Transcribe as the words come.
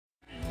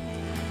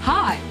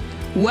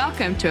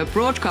Welcome to a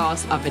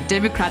broadcast of the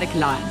Democratic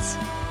Alliance.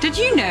 Did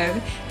you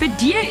know the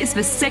DA is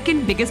the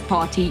second biggest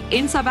party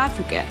in South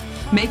Africa,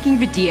 making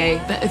the DA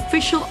the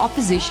official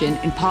opposition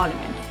in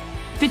Parliament?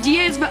 The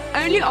DA is the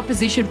only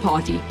opposition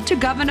party to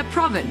govern a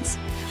province,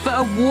 the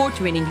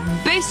award-winning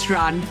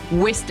best-run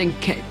Western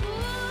Cape.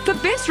 The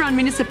best-run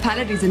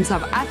municipalities in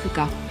South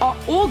Africa are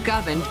all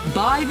governed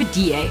by the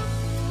DA.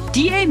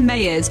 DA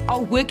mayors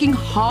are working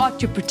hard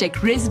to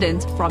protect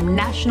residents from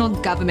national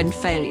government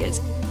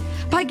failures.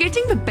 By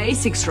getting the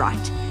basics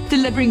right,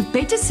 delivering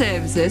better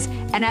services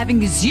and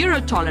having zero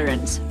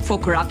tolerance for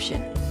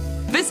corruption.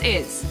 This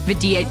is the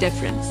DA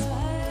difference.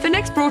 The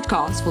next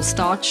broadcast will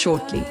start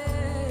shortly.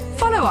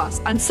 Follow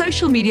us on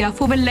social media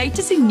for the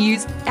latest in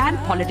news and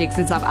politics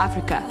in South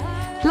Africa.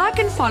 Like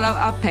and follow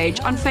our page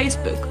on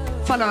Facebook.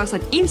 Follow us on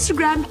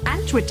Instagram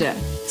and Twitter.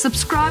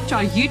 Subscribe to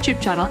our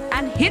YouTube channel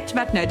and hit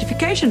that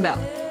notification bell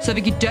so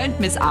that you don't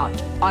miss out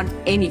on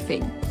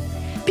anything.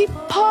 Be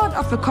part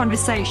of the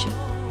conversation.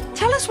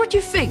 Tell us what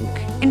you think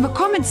in the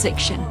comment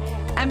section,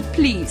 and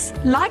please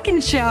like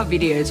and share our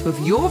videos with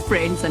your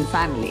friends and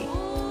family.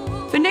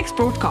 The next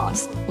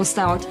broadcast will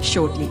start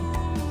shortly.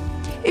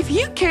 If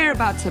you care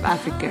about South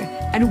Africa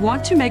and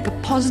want to make a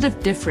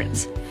positive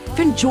difference,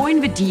 then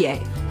join the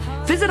DA.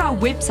 Visit our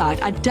website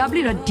at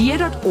www.da.org.za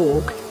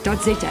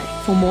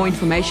for more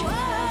information.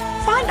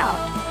 Find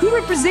out who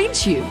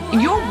represents you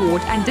in your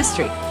ward and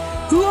district,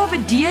 who are the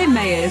DA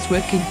mayors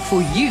working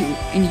for you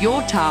in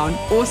your town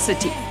or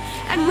city,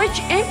 and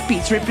which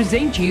MPs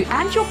represent you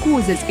and your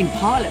causes in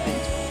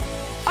Parliament.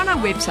 On our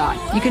website,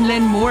 you can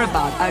learn more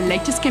about our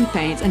latest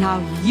campaigns and how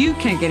you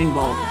can get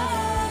involved.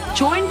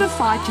 Join the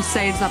fight to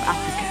save South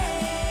Africa.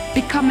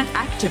 Become an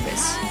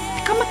activist.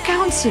 Become a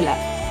councillor.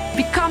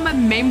 Become a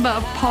member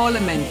of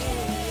Parliament.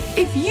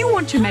 If you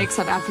want to make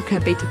South Africa a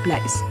better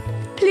place,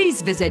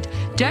 please visit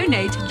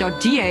donate.da.org.za.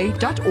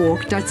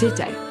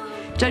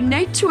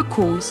 Donate to a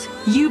cause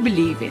you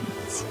believe in.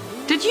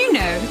 Did you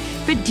know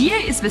the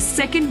DA is the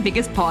second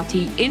biggest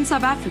party in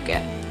South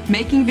Africa,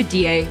 making the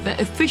DA the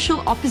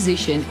official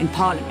opposition in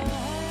Parliament?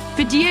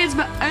 The DA is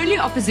the only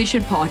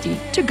opposition party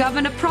to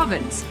govern a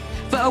province,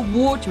 the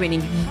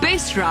award-winning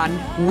best-run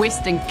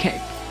Western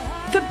Cape.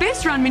 The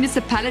best-run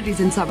municipalities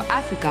in South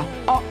Africa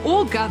are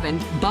all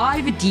governed by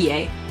the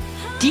DA.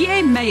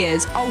 DA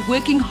mayors are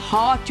working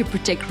hard to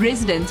protect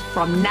residents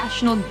from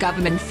national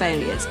government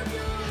failures.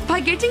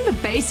 By getting the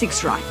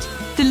basics right,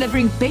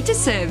 delivering better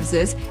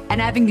services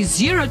and having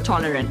zero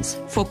tolerance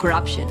for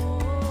corruption.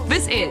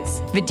 This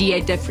is the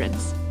DA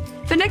difference.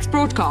 The next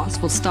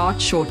broadcast will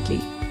start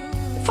shortly.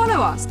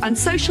 Follow us on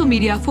social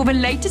media for the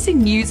latest in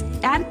news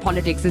and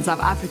politics in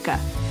South Africa.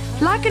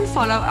 Like and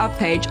follow our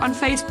page on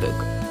Facebook.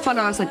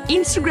 Follow us on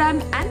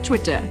Instagram and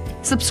Twitter.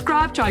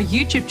 Subscribe to our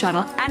YouTube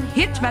channel and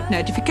hit that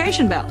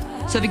notification bell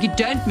so that you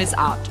don't miss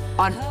out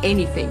on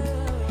anything.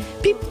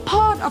 Be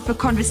part of the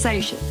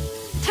conversation.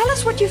 Tell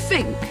us what you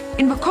think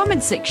in the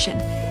comment section,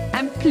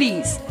 and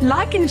please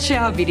like and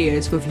share our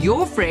videos with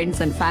your friends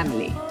and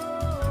family.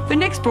 The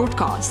next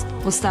broadcast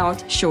will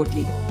start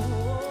shortly.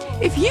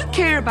 If you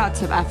care about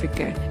South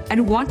Africa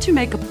and want to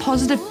make a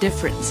positive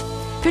difference,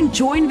 then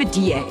join the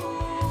DA.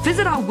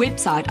 Visit our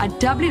website at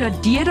www.da.org.za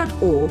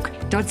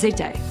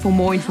for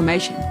more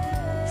information.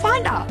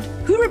 Find out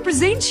who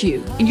represents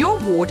you in your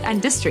ward and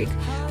district,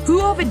 who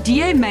are the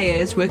DA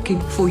mayors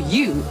working for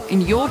you in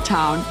your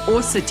town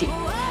or city,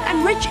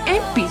 and which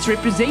MPs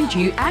represent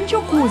you and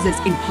your causes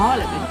in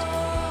Parliament.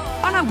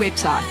 On our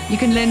website, you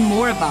can learn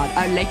more about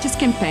our latest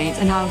campaigns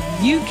and how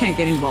you can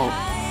get involved.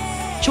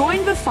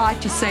 Join the fight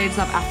to save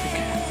South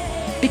Africa.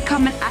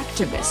 Become an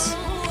activist.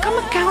 Become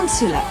a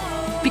councillor.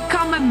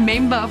 Become a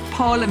member of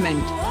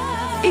Parliament.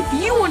 If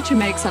you want to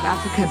make South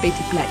Africa a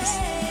better place,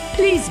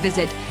 please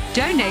visit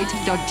donate.da.org.za.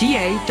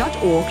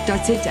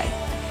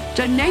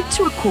 Donate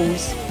to a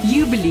cause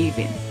you believe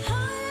in.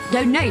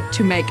 Donate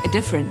to make a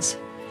difference.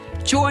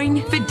 Join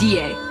the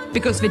DA,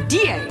 because the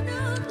DA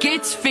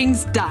gets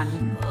things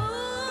done.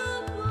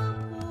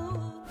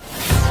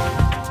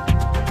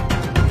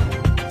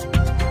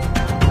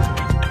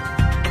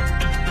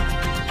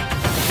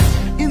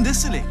 In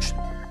this election,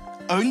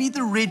 only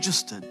the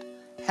registered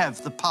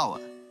have the power.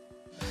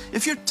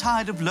 If you're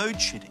tired of load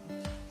shedding,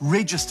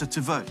 register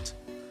to vote.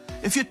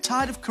 If you're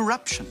tired of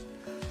corruption,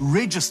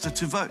 register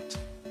to vote.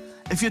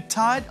 If you're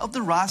tired of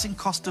the rising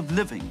cost of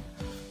living,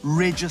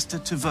 register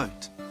to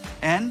vote.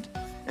 And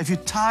if you're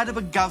tired of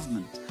a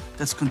government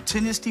that's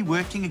continuously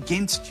working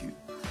against you,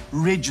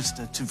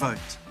 register to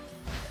vote.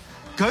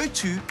 Go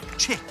to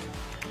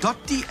check.da.org.za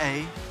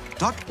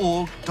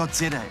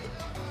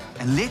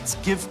and let's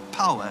give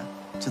power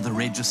to the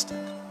registered.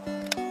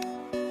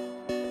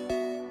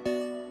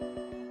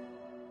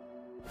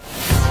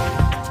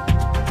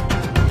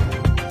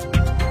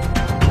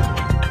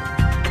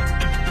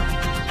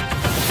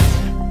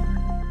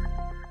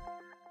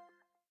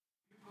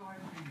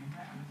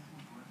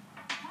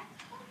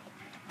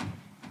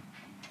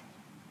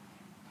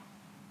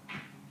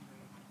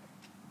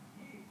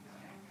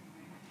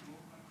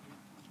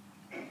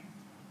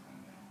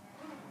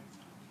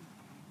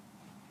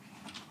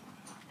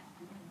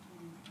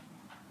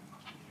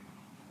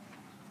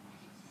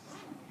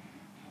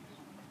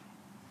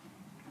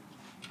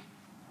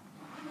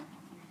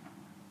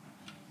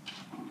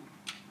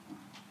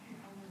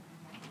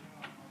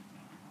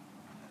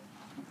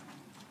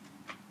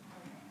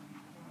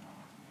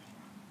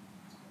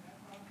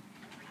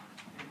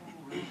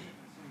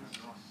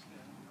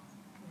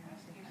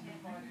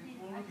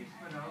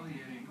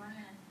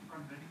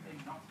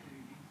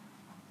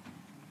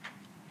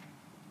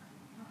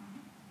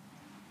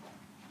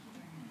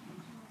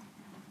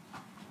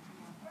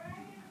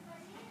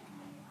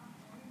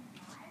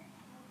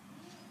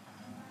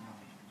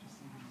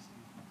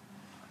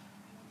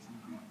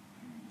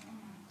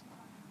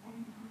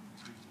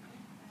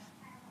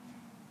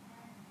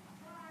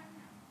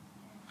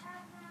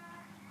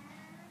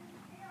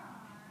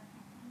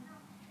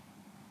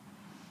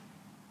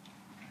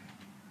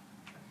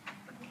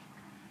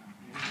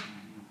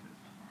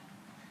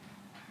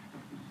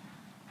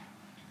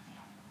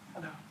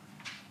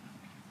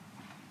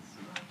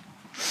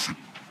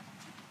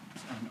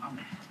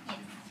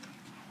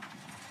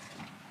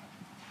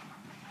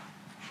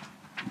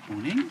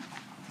 Morning.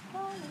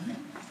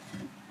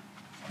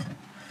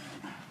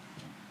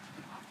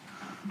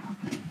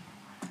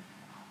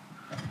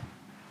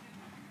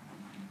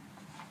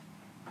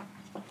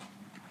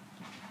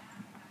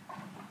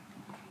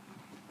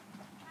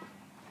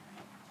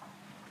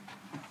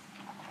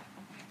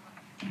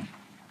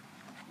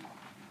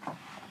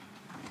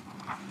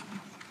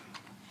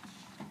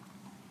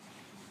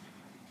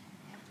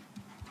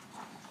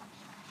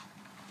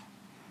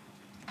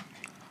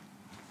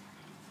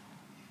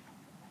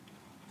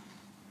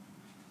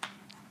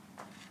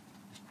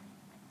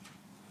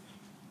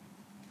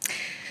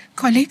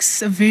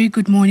 Colleagues, a very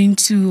good morning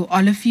to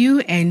all of you,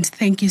 and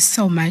thank you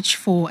so much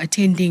for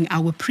attending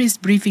our press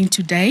briefing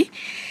today,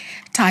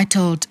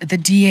 titled "The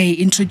DA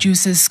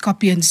Introduces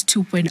Scorpions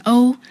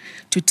 2.0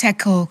 to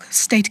Tackle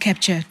State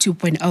Capture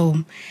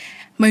 2.0.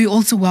 May we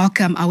also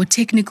welcome our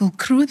technical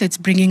crew that's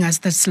bringing us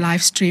this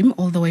live stream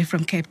all the way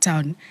from Cape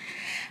Town.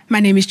 My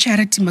name is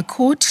Charity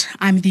McCourt.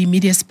 I'm the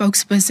media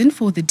spokesperson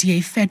for the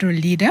DA Federal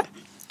Leader,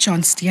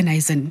 John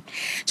Steenhuisen.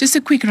 Just a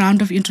quick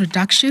round of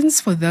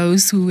introductions for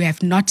those who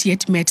have not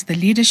yet met the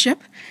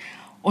leadership.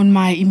 On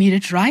my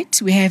immediate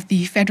right, we have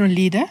the Federal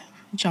Leader,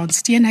 John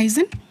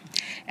Steenhuisen.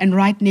 And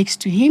right next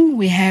to him,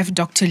 we have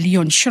Dr.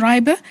 Leon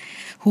Schreiber,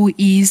 who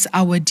is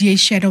our DA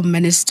Shadow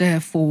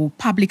Minister for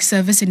Public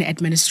Service and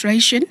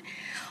Administration.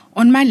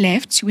 On my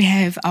left, we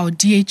have our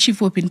DA Chief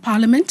Whip in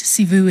Parliament,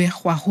 Siviwe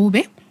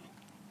Gwarube.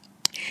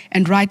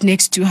 And right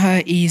next to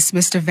her is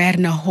Mr.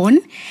 Werner Horn,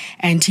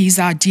 and he's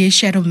our DA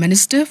Shadow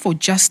Minister for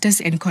Justice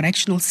and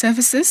Correctional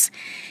Services.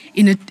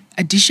 In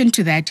addition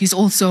to that, he's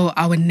also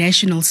our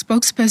national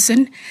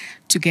spokesperson,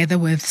 together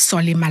with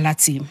Soli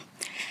Malatsi.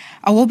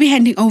 I will be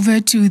handing over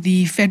to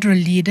the Federal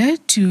Leader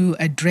to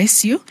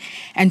address you,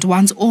 and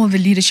once all the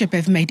leadership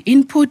have made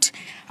input,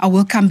 I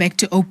will come back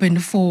to open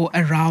for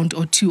a round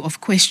or two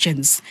of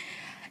questions.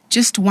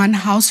 Just one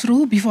house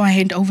rule before I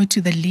hand over to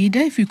the leader.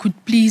 If you could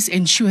please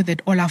ensure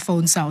that all our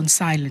phones are on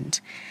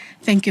silent.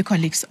 Thank you,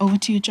 colleagues. Over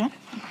to you, John.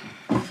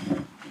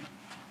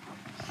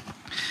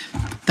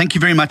 Thank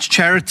you very much,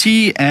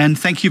 Charity, and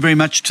thank you very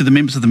much to the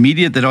members of the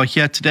media that are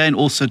here today, and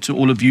also to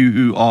all of you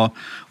who are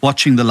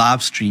watching the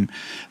live stream.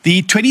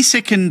 The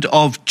 22nd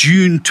of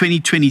June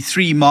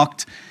 2023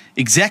 marked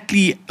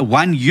exactly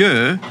 1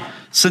 year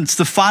since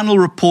the final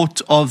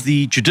report of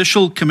the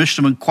Judicial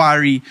Commission of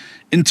Inquiry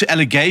into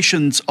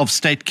allegations of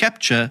state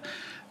capture,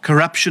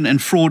 corruption and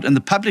fraud in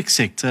the public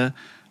sector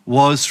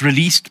was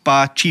released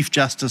by Chief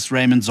Justice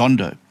Raymond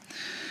Zondo.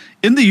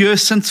 In the year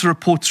since the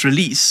report's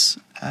release,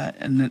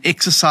 in an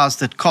exercise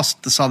that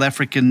cost the South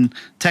African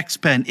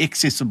taxpayer in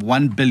excess of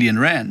 1 billion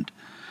rand,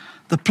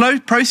 the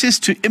process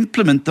to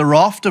implement the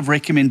raft of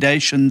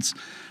recommendations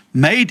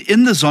made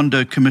in the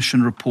Zondo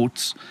Commission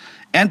reports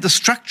and the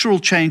structural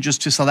changes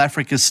to South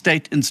Africa's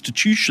state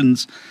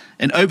institutions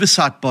and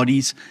oversight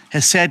bodies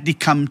has sadly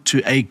come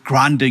to a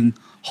grinding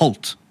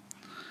halt.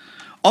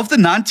 Of the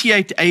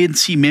 98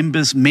 ANC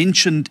members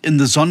mentioned in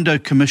the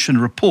Zondo Commission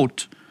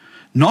report,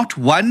 not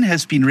one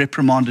has been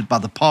reprimanded by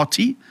the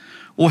party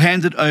or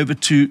handed over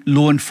to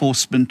law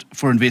enforcement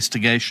for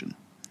investigation.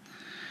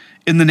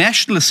 In the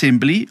National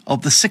Assembly,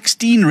 of the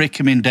 16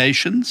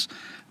 recommendations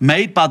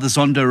made by the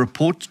Zondo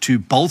report to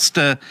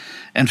bolster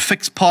and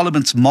fix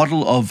Parliament's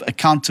model of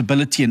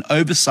accountability and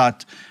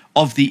oversight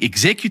of the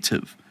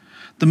executive,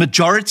 the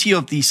majority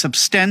of the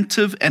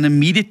substantive and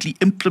immediately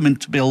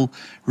implementable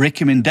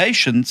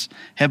recommendations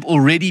have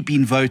already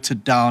been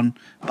voted down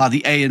by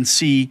the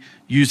ANC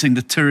using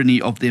the tyranny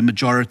of their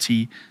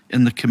majority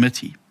in the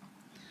committee.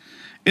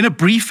 In a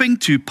briefing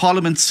to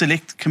Parliament's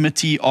Select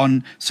Committee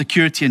on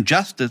Security and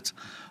Justice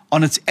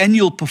on its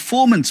annual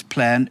performance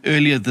plan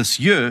earlier this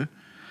year,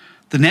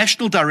 the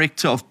National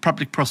Director of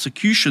Public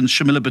Prosecutions,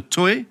 Shamila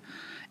Batoy,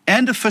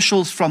 and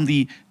officials from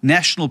the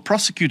National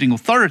Prosecuting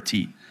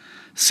Authority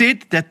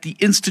said that the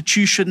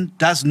institution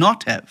does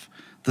not have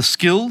the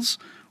skills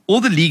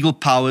or the legal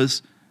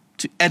powers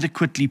to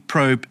adequately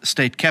probe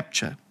state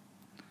capture.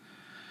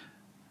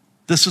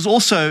 This is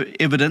also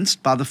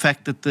evidenced by the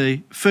fact that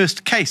the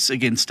first case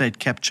against state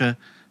capture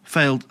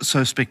failed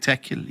so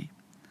spectacularly.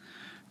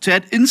 To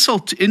add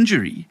insult to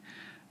injury,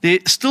 there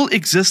still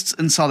exists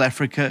in South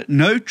Africa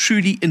no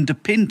truly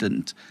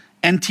independent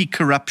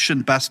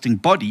anti-corruption busting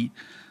body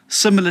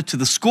similar to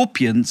the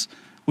Scorpions,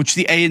 which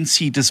the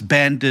ANC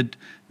disbanded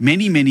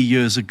many, many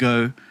years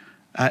ago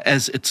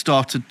as it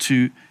started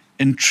to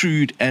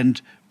intrude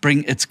and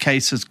bring its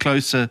cases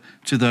closer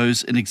to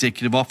those in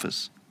executive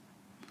office.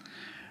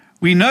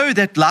 We know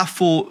that life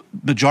for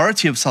the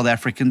majority of South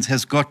Africans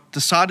has got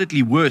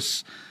decidedly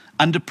worse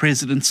under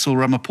President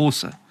Cyril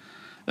Ramaphosa,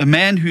 a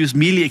man who has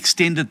merely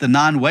extended the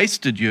 9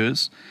 wasted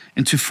years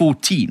into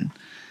 14,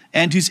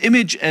 and whose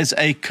image as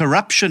a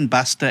corruption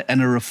buster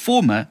and a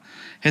reformer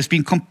has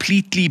been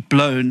completely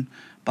blown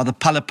by the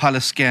Phala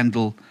Phala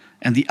scandal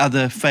and the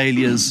other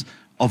failures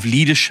of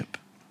leadership.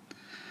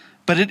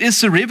 But it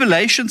is the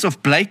revelations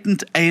of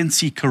blatant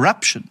ANC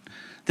corruption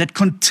that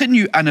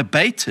continue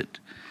unabated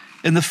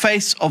in the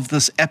face of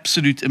this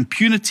absolute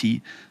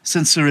impunity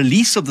since the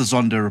release of the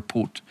Zondo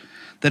report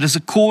that is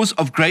a cause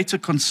of greater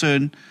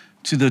concern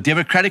to the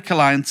Democratic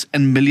Alliance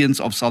and millions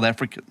of South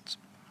Africans.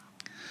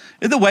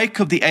 In the wake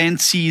of the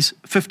ANC's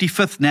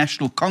 55th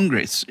National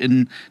Congress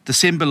in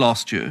December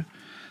last year,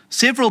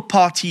 several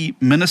party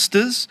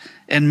ministers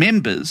and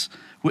members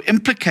were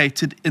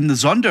implicated in the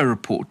Zondo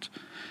report.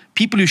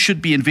 People who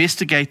should be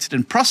investigated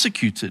and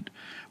prosecuted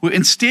were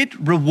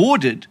instead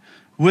rewarded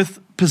with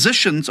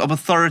positions of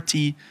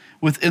authority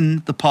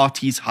within the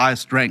party's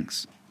highest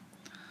ranks.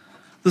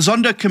 The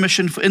Zondo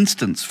Commission, for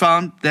instance,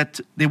 found that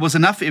there was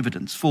enough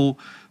evidence for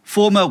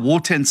former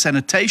Water and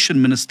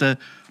Sanitation Minister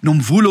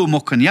Nomvulo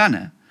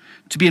Mokonyane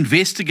to be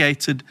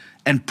investigated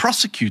and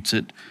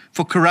prosecuted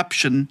for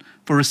corruption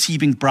for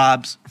receiving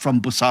bribes from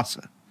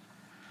Bosasa.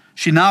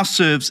 She now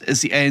serves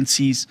as the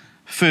ANC's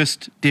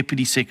first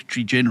Deputy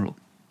Secretary General.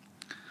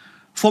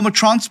 Former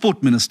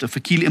Transport Minister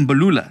Fikile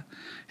Mbalula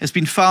has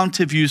been found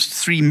to have used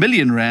 3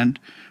 million rand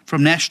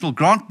from national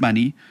grant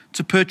money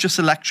to purchase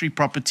a luxury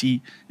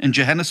property in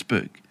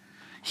Johannesburg.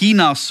 He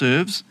now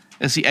serves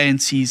as the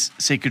ANC's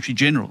Secretary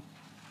General.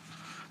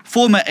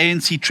 Former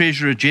ANC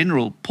Treasurer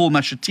General Paul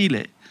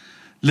Mashatile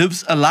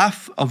lives a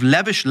life of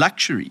lavish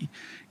luxury,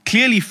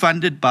 clearly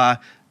funded by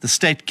the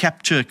state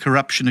capture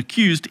corruption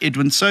accused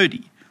Edwin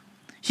Sodi.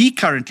 He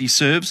currently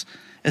serves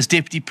as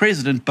Deputy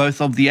President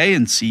both of the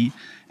ANC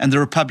and the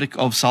Republic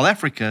of South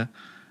Africa,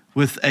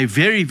 with a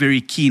very,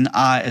 very keen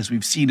eye, as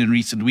we've seen in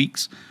recent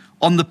weeks,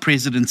 on the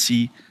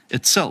presidency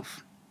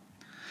itself.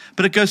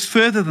 But it goes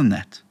further than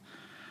that.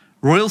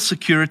 Royal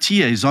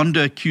Security, a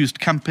Zondo-accused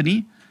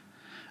company,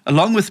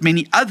 along with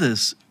many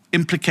others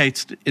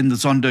implicated in the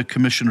Zondo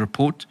Commission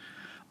report,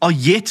 are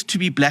yet to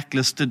be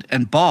blacklisted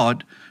and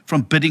barred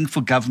from bidding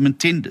for government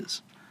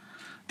tenders.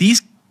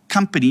 These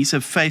companies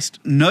have faced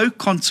no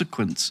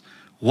consequence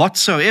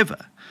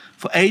whatsoever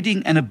for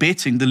aiding and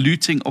abetting the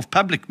looting of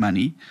public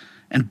money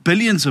and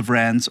billions of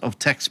rands of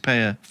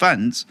taxpayer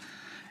funds,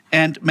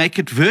 and make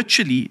it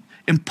virtually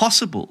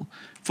impossible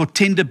for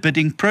tender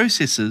bidding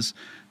processes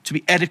to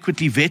be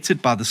adequately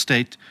vetted by the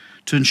state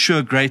to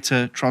ensure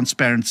greater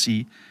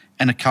transparency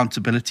and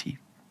accountability.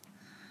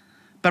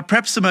 But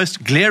perhaps the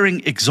most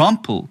glaring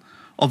example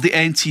of the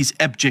ANC's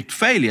abject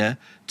failure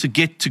to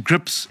get to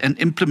grips and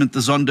implement the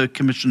Zondo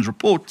Commission's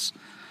reports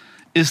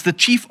is the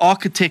chief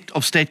architect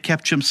of state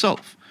capture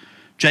himself,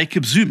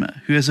 Jacob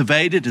Zuma, who has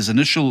evaded his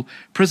initial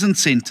prison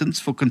sentence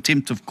for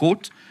contempt of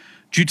court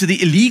due to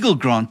the illegal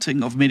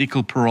granting of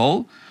medical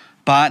parole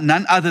by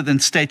none other than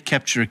state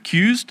capture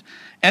accused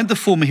and the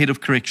former head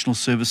of correctional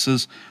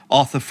services,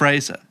 Arthur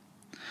Fraser.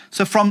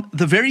 So from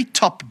the very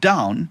top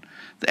down,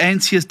 the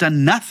ANC has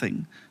done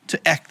nothing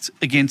to act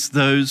against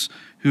those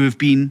who have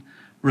been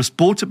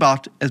brought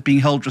about as being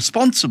held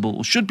responsible,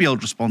 or should be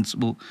held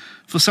responsible,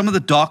 for some of the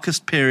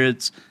darkest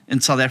periods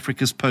in South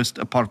Africa's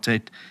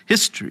post-apartheid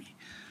history,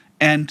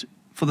 and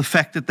for the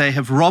fact that they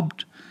have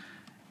robbed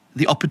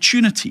the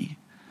opportunity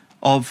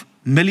of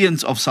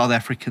millions of South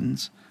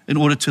Africans in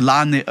order to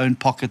line their own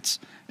pockets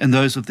and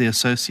those of their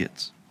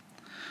associates.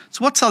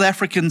 So what South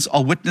Africans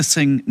are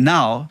witnessing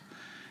now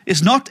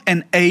is not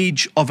an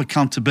age of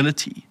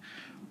accountability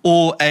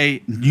or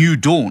a new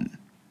dawn,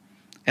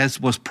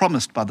 as was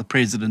promised by the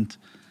president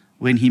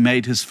when he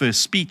made his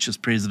first speech as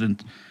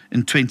president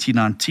in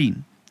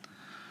 2019.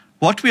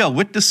 What we are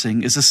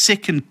witnessing is a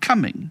second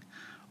coming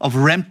of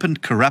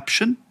rampant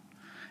corruption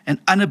and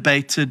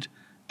unabated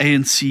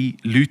ANC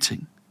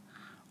looting.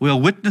 We are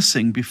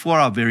witnessing before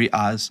our very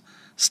eyes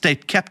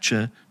state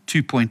capture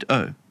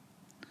 2.0.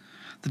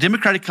 The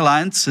Democratic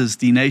Alliance, as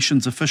the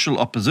nation's official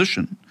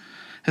opposition,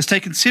 has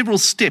taken several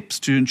steps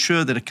to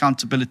ensure that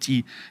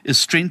accountability is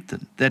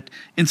strengthened, that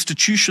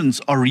institutions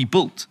are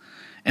rebuilt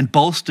and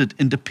bolstered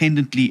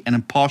independently and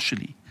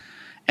impartially,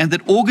 and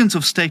that organs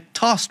of state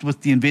tasked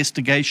with the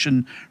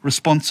investigation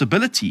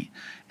responsibility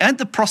and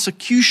the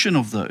prosecution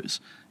of those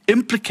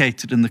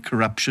implicated in the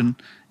corruption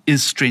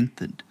is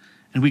strengthened.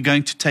 And we're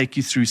going to take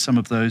you through some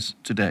of those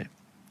today.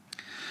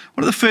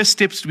 One of the first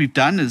steps we've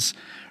done is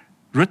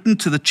written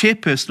to the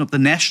chairperson of the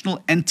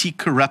National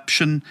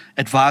Anti-Corruption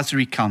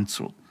Advisory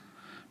Council,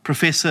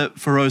 Professor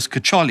Feroz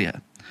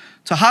Kachalia,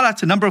 to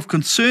highlight a number of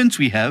concerns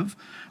we have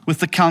with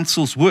the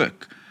council's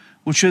work,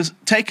 which has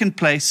taken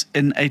place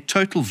in a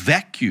total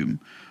vacuum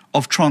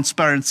of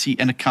transparency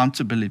and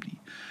accountability,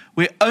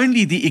 where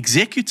only the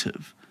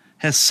executive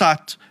has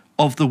sight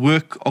of the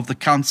work of the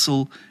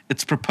council,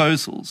 its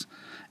proposals,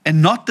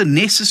 and not the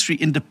necessary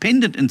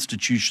independent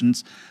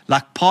institutions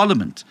like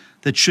Parliament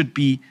that should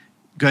be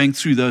going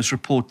through those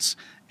reports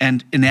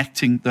and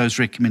enacting those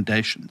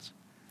recommendations.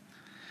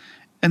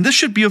 And this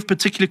should be of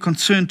particular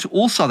concern to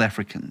all South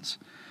Africans,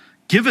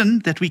 given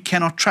that we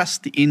cannot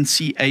trust the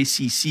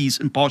NCACC's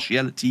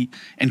impartiality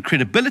and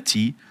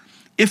credibility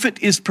if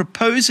it is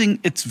proposing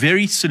its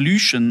very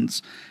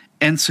solutions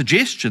and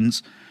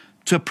suggestions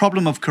to a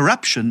problem of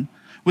corruption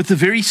with the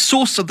very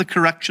source of the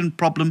corruption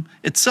problem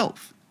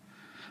itself.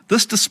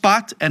 This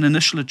despite an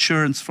initial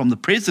assurance from the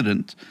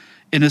President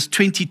in his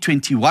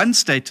 2021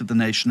 State of the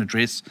Nation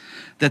address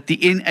that the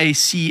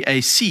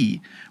NACAC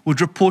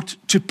would report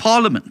to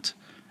Parliament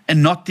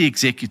and not the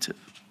executive.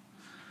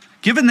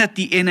 Given that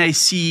the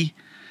NACAC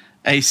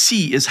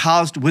is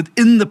housed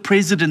within the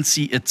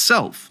presidency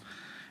itself,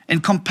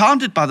 and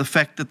compounded by the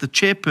fact that the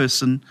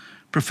chairperson,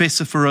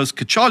 Professor Feroz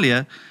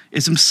Kachalia,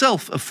 is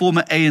himself a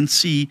former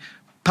ANC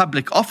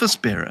public office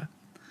bearer,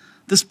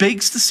 this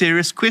begs the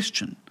serious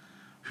question: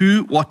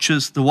 who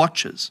watches the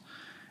watchers?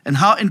 And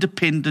how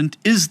independent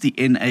is the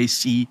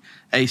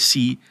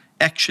NACAC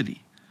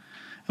actually?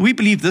 And we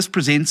believe this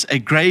presents a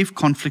grave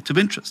conflict of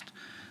interest,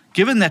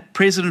 given that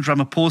President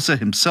Ramaphosa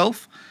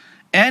himself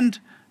and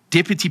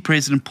Deputy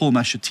President Paul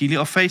Mashatile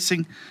are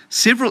facing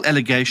several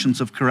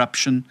allegations of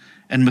corruption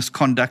and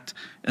misconduct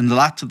in the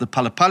light of the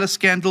Phala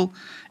scandal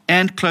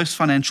and close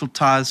financial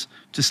ties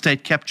to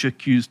state capture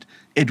accused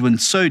Edwin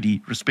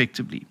Sodi,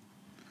 respectively.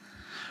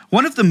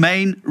 One of the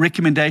main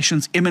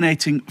recommendations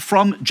emanating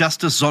from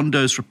Justice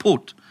Zondo's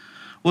report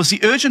was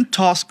the urgent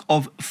task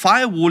of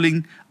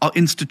firewalling our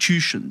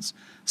institutions,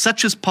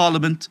 such as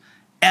Parliament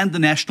and the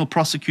National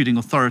Prosecuting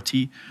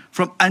Authority,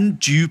 from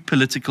undue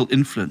political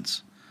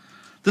influence.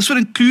 This would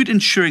include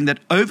ensuring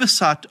that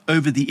oversight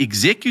over the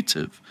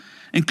executive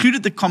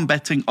included the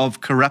combating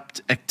of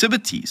corrupt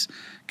activities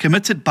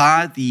committed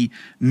by the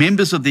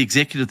members of the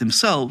executive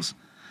themselves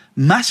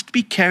must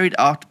be carried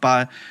out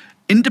by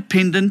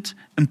independent,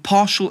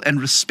 impartial and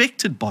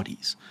respected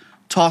bodies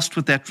tasked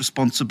with that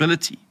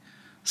responsibility,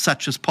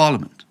 such as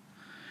Parliament.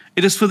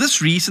 It is for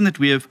this reason that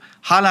we have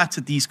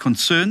highlighted these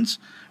concerns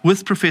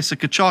with Professor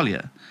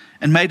Kachalia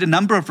and made a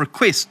number of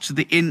requests to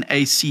the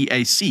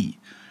NACAC,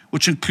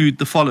 which include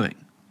the following.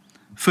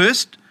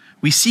 First,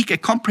 we seek a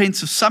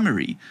comprehensive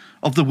summary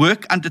of the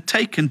work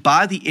undertaken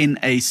by the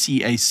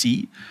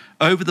NACAC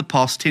over the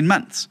past 10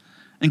 months,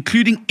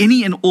 including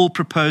any and all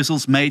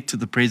proposals made to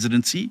the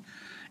presidency,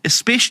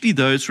 especially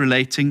those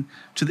relating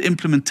to the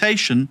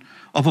implementation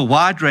of a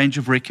wide range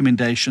of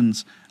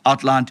recommendations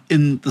outlined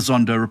in the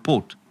Zondo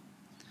report.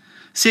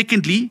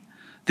 Secondly,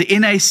 the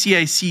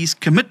NACAC's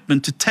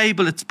commitment to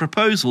table its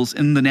proposals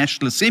in the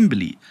National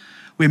Assembly,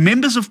 where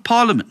members of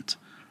Parliament,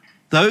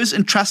 those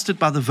entrusted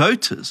by the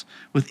voters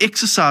with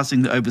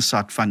exercising the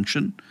oversight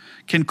function,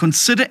 can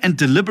consider and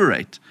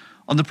deliberate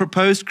on the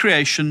proposed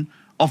creation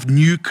of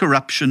new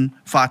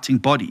corruption-fighting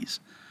bodies.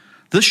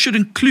 This should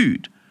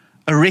include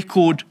a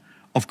record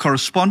of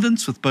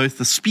correspondence with both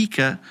the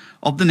Speaker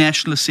of the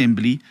National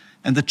Assembly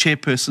and the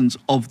chairpersons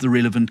of the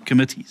relevant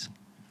committees.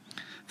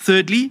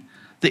 Thirdly,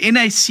 the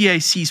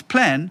NACAC's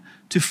plan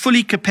to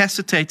fully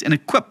capacitate and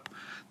equip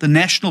the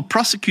National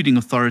Prosecuting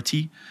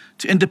Authority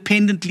to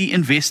independently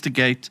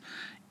investigate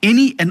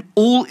any and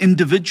all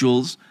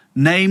individuals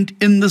named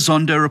in the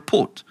Zondo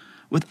report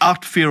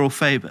without fear or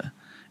favour,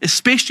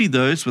 especially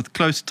those with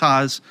close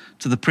ties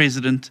to the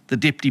President, the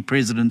Deputy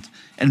President,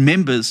 and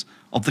members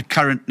of the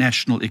current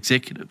National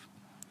Executive.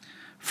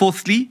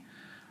 Fourthly,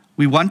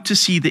 we want to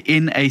see the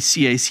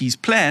NACAC's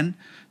plan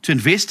to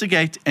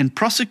investigate and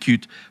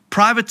prosecute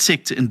private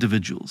sector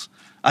individuals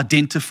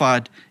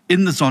identified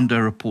in the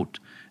Zondo report,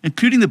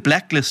 including the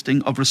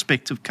blacklisting of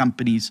respective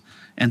companies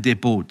and their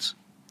boards.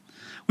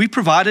 We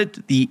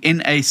provided the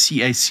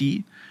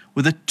NACAC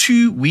with a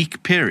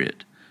 2-week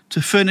period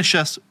to furnish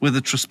us with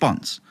its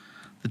response,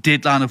 the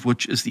deadline of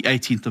which is the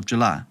 18th of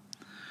July.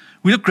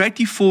 We look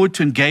greatly forward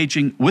to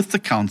engaging with the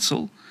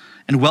Council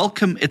and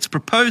welcome its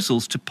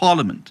proposals to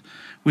Parliament,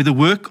 where the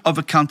work of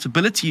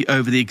accountability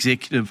over the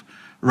Executive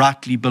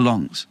rightly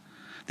belongs.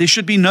 There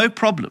should be no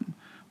problem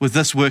with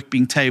this work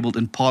being tabled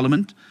in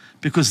Parliament,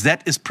 because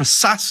that is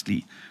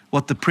precisely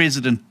what the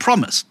President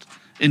promised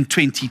in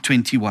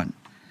 2021.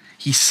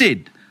 He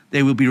said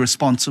they will be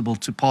responsible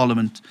to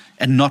Parliament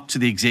and not to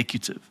the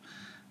Executive.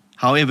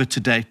 However, to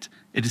date,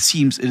 it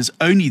seems it is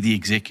only the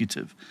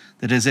Executive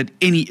that has had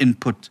any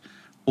input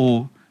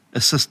or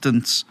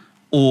assistance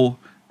or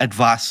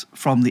advice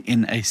from the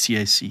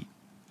NACAC.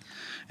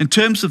 In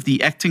terms of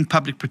the Acting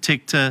Public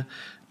Protector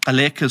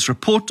Aleka's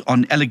report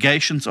on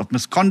allegations of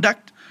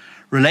misconduct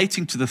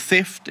relating to the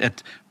theft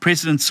at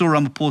President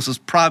Cyril Ramaphosa's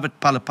private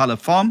Phala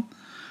farm,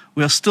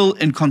 we are still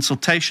in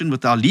consultation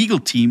with our legal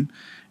team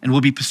and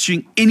will be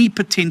pursuing any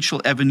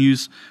potential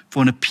avenues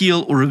for an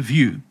appeal or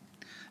review.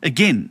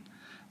 Again,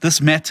 this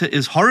matter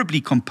is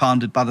horribly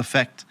compounded by the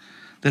fact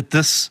that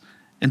this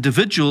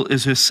individual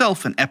is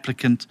herself an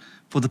applicant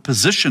for the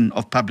position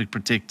of public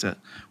protector,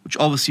 which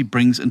obviously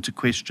brings into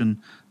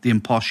question the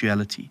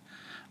impartiality.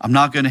 I'm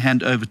now going to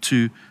hand over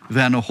to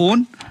Werner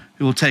Horn,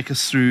 who will take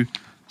us through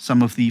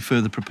some of the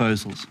further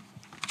proposals.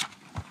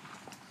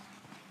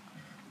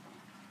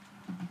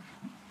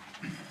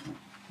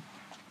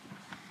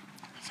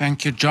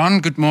 Thank you, John.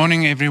 Good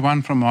morning,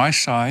 everyone, from my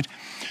side.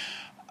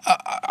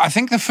 I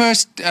think the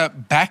first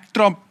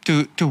backdrop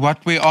to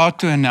what we are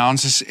to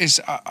announce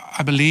is,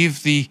 I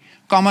believe, the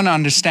common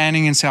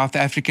understanding in South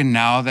Africa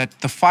now that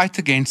the fight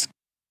against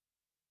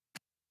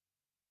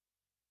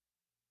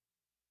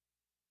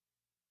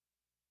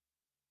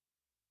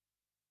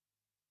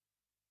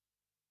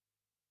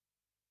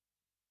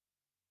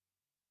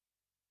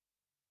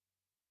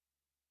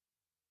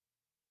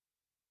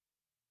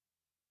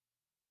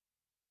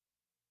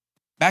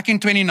back in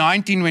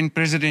 2019, when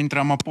President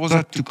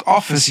Ramaphosa took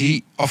office,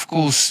 he, of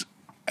course,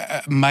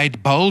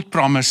 made bold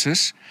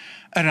promises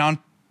around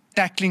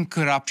tackling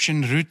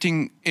corruption,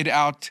 rooting it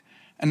out,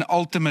 and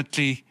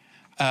ultimately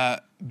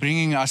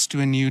bringing us to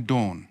a new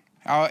dawn.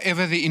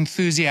 However, the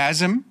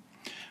enthusiasm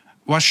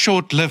was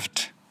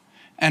short-lived,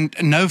 and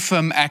no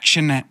firm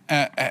action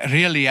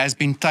really has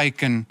been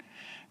taken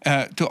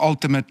to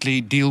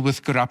ultimately deal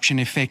with corruption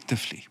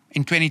effectively.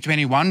 In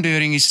 2021,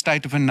 during his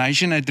State of the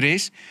Nation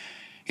address,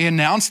 he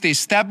announced the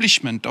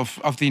establishment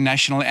of the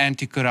National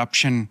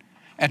Anti-Corruption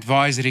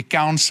Advisory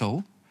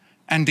Council,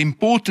 and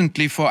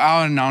importantly for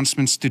our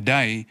announcements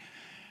today,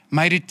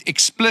 made it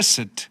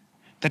explicit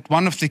that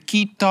one of the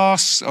key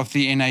tasks of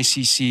the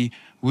NACC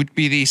would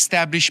be the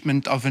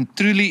establishment of a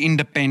truly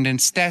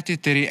independent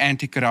statutory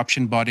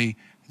anti-corruption body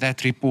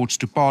that reports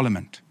to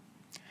Parliament.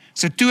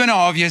 So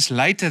 2.5 years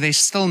later, there's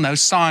still no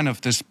sign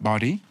of this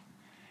body.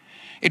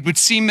 It would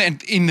seem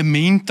that in the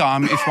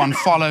meantime, if one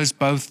follows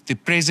both the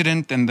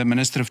President and the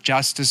Minister of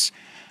Justice's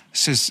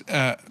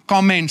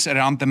comments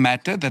around the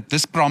matter, that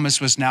this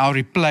promise was now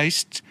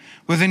replaced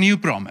with a new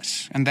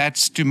promise, and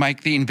that's to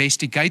make the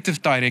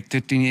investigative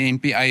directorate in the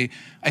NPA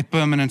a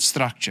permanent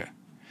structure,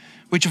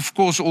 which of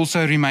course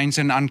also remains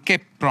an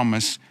unkept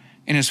promise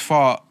in as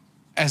far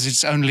as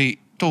it's only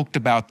talked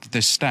about at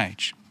this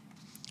stage.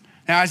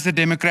 Now, as the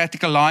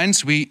Democratic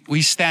Alliance,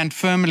 we stand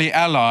firmly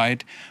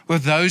allied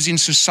with those in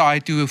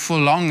society who for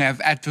long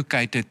have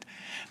advocated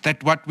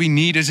that what we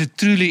need is a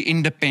truly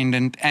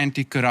independent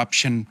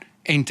anti-corruption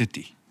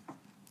entity.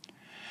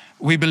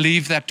 We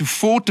believe that to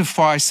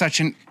fortify such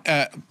an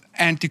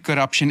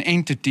anti-corruption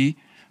entity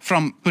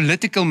from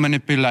political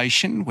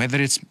manipulation,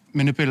 whether it's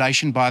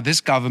manipulation by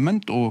this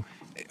government or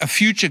a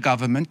future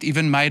government,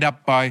 even made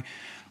up by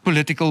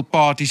political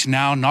parties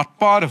now not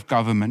part of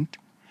government,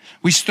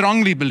 we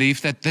strongly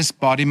believe that this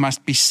body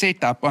must be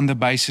set up on the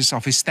basis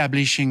of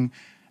establishing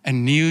a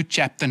new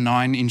Chapter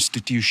 9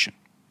 institution.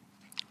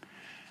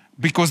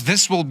 Because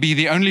this will be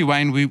the only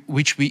way in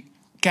which we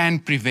can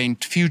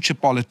prevent future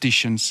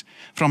politicians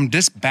from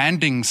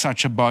disbanding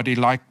such a body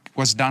like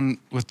was done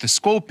with the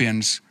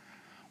Scorpions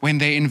when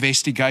their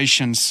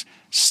investigations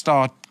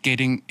start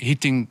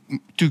hitting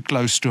too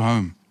close to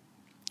home.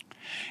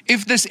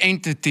 If this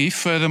entity,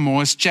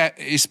 furthermore,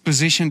 is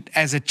positioned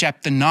as a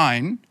Chapter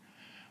 9,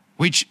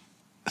 which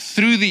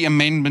through the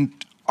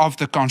amendment of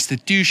the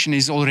Constitution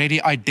is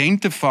already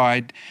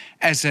identified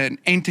as an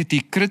entity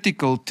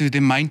critical to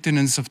the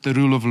maintenance of the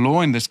rule of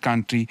law in this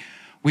country,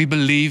 we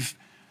believe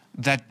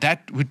that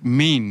that would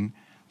mean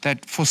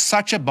that for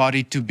such a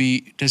body to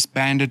be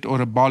disbanded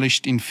or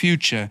abolished in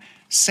future,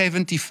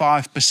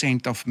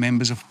 75% of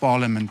members of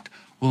Parliament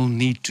will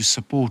need to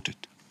support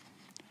it.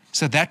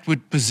 So that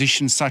would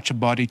position such a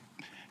body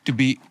to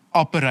be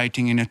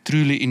operating in a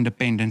truly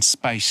independent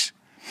space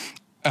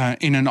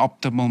in an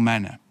optimal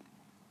manner.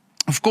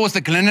 Of course,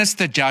 the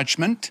Glenister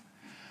judgment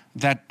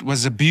that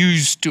was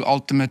abused to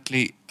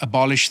ultimately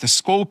abolish the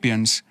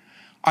Scorpions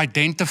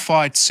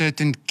identified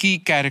certain key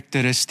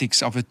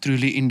characteristics of a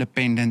truly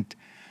independent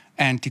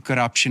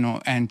anti-corruption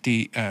or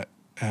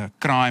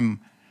anti-crime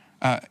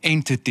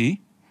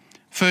entity.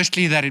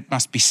 Firstly, that it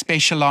must be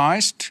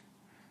specialized.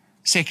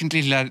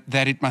 Secondly,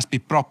 that it must be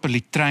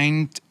properly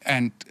trained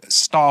and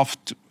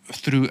staffed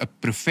through a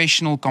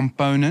professional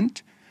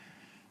component.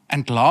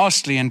 And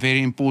lastly, and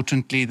very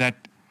importantly,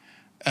 that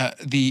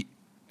the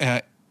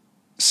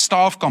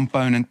staff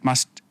component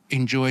must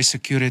enjoy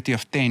security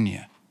of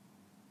tenure.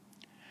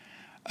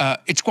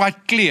 It's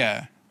quite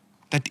clear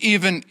that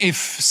even if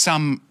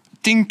some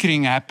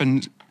tinkering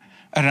happens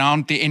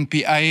around the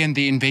NPA and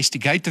the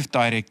investigative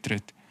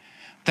directorate,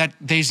 that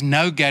there's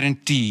no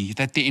guarantee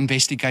that the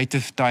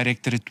investigative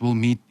directorate will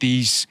meet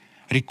these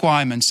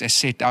requirements as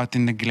set out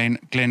in the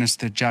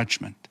Glenister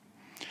judgment.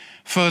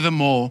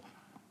 Furthermore,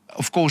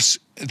 of course,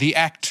 the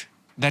Act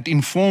that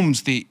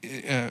informs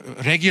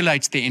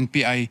regulates the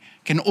NPA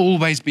can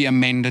always be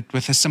amended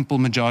with a simple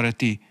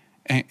majority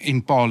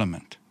in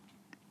Parliament.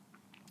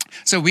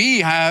 So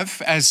we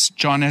have, as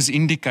John has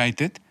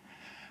indicated,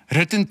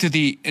 written to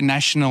the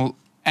National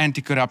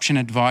Anti-Corruption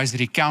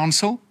Advisory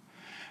Council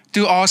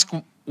to ask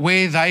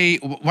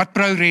what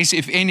progress,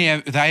 if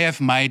any, they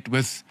have made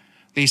with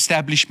the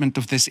establishment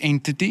of this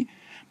entity.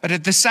 But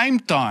at the same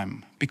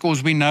time,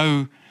 because we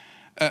know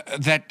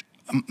that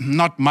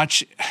not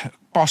much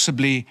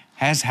possibly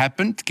has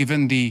happened,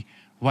 given the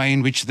way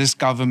in which this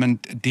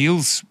government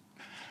deals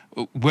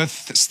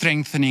with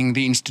strengthening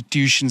the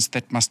institutions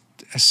that must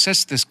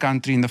assist this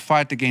country in the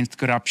fight against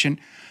corruption,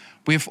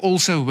 we have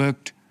also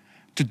worked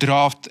to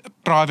draft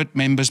private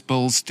members'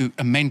 bills to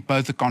amend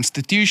both the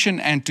Constitution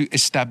and to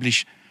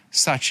establish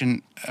such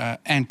an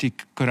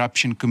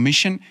anti-corruption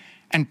commission.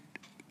 And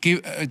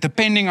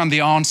depending on the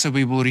answer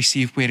we will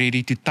receive, we're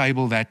ready to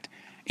table that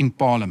in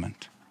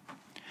Parliament.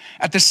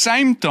 At the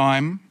same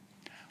time,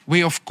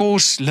 we of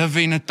course live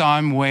in a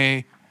time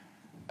where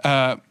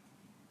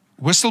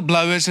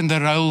whistleblowers and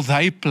the role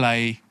they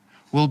play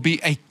will be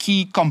a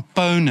key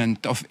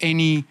component of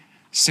any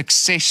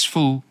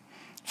successful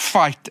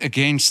fight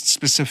against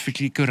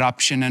specifically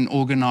corruption and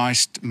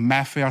organized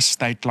mafia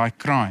state-like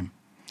crime.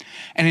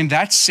 And in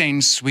that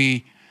sense,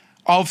 we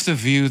of the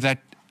view that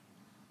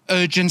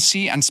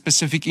urgency and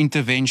specific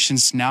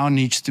interventions now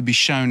needs to be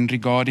shown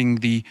regarding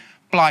the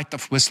plight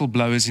of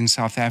whistleblowers in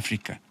South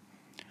Africa.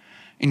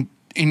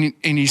 In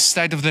his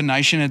State of the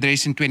Nation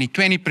address in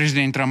 2020,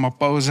 President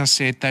Ramaphosa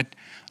said that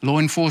law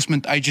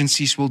enforcement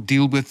agencies will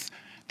deal with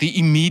the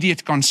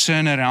immediate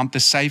concern around the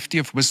safety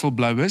of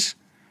whistleblowers.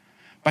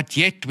 But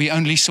yet we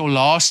only saw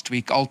last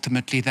week,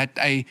 ultimately, that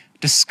a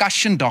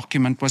discussion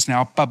document was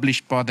now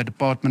published by the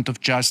Department of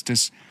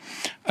Justice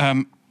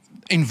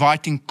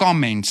inviting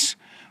comments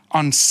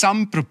on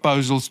some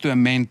proposals to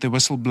amend the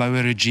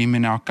whistleblower regime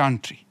in our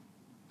country.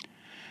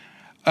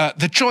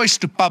 The choice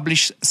to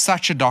publish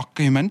such a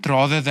document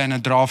rather than a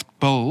draft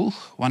bill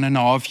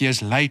 1.5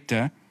 years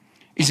later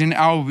is, in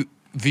our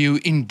view,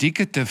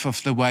 indicative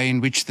of the way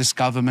in which this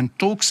government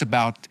talks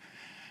about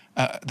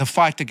the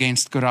fight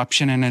against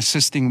corruption and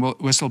assisting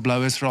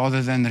whistleblowers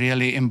rather than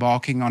really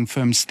embarking on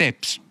firm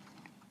steps.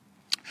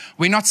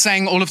 We're not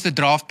saying all of the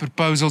draft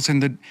proposals in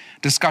the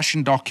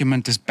discussion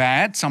document is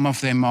bad. Some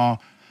of them are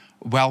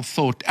well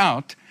thought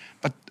out,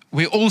 but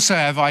we also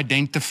have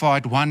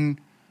identified one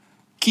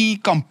key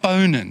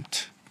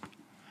component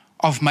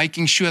of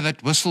making sure that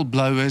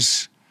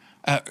whistleblowers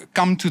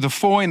come to the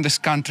fore in this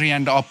country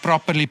and are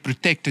properly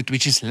protected,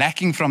 which is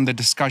lacking from the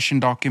discussion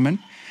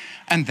document,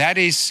 and that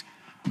is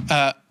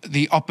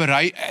the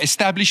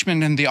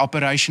establishment and the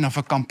operation of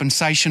a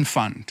compensation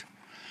fund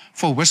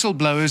for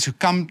whistleblowers who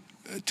come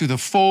to the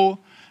fore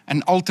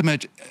and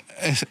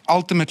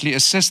ultimately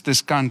assist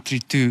this country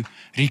to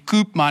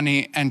recoup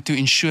money and to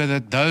ensure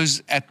that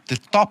those at the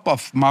top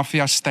of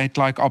mafia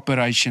state-like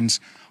operations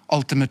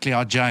ultimately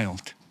are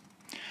jailed.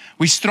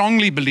 We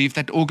strongly believe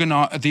that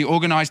the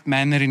organized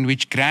manner in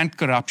which grand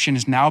corruption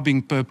is now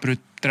being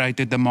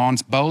perpetrated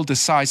demands bold,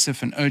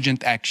 decisive and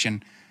urgent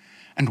action.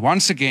 And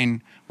once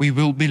again, we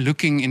will be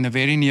looking in the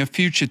very near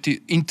future to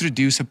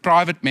introduce a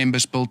private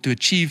member's bill to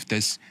achieve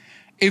this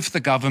if the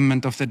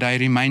government of the day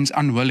remains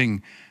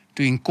unwilling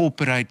to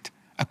incorporate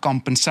a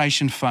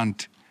compensation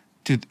fund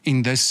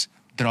in this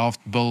draft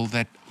bill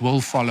that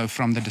will follow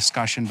from the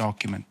discussion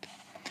document.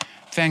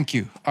 Thank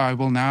you. I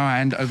will now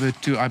hand over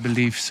to, I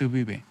believe,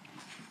 Siviwe.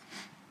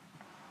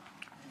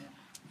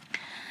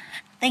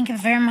 Thank you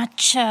very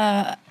much,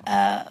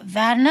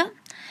 Werner.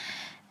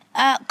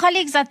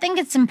 Colleagues, I think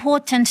it's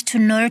important to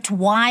note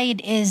why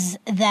it is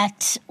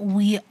that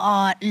we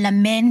are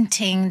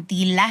lamenting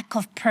the lack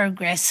of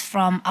progress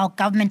from our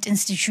government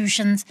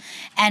institutions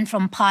and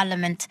from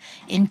Parliament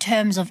in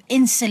terms of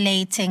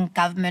insulating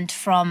government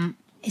from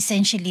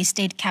essentially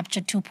state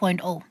capture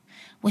 2.0.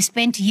 We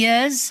spent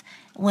years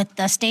with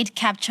the State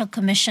Capture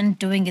Commission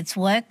doing its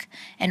work,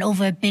 and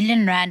over R1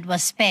 billion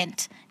was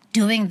spent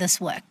doing this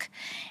work.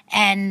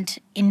 And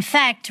in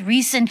fact,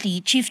 recently,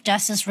 Chief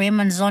Justice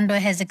Raymond Zondo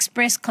has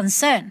expressed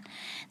concern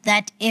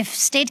that if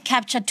State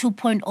Capture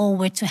 2.0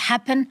 were to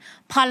happen,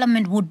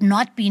 Parliament would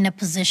not be in a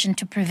position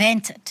to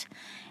prevent it.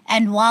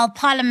 And while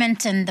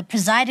Parliament and the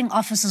presiding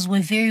officers were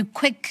very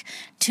quick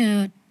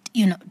to,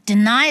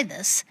 deny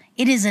this,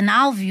 it is in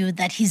our view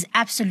that he's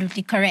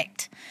absolutely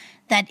correct.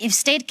 That if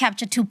State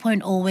Capture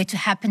 2.0 were to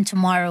happen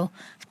tomorrow,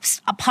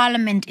 a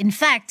Parliament, in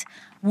fact,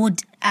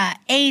 would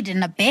aid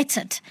and abet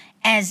it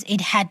as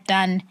it had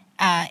done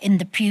in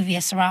the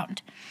previous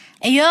round.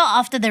 A year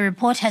after the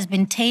report has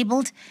been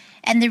tabled,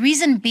 and the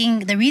reason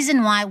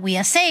why we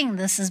are saying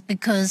this is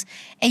because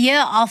a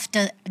year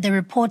after the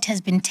report has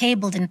been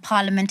tabled in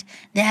Parliament,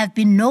 there have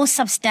been no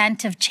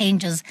substantive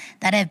changes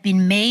that have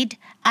been made,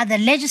 either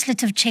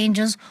legislative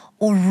changes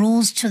or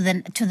rules to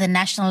the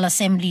National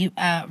Assembly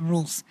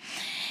rules.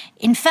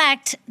 In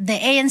fact, the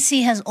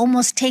ANC has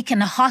almost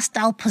taken a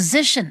hostile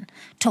position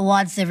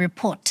towards the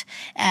report.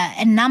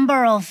 A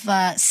number of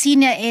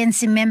senior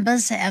ANC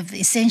members have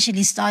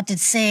essentially started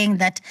saying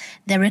that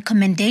the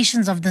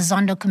recommendations of the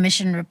Zondo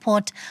Commission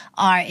report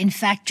are in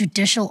fact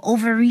judicial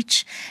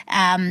overreach.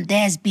 There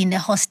has been a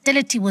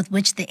hostility with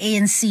which the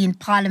ANC in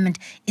Parliament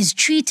is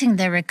treating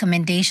their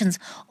recommendations,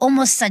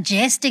 almost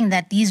suggesting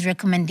that these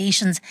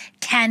recommendations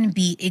can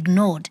be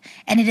ignored.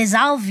 And it is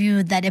our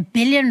view that R1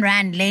 billion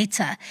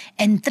later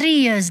and 3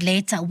 years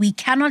later, we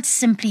cannot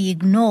simply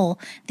ignore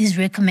these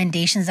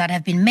recommendations that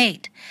have been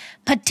made,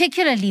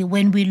 particularly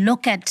when we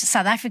look at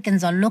South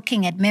Africans are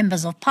looking at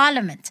members of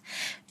Parliament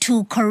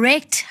to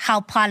correct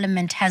how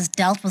Parliament has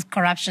dealt with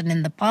corruption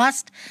in the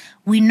past.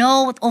 We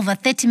know over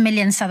 30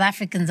 million South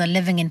Africans are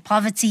living in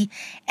poverty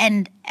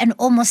and an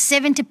almost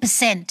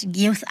 70%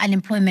 youth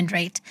unemployment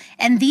rate.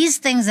 And these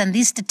things and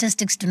these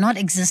statistics do not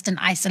exist in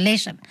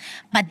isolation,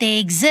 but they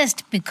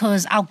exist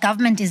because our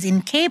government is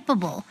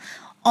incapable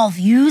of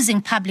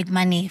using public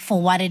money for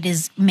what it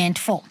is meant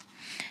for.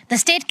 The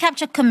State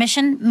Capture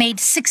Commission made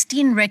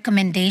 16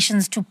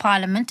 recommendations to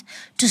Parliament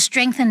to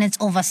strengthen its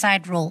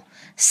oversight role.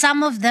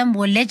 Some of them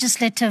were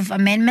legislative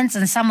amendments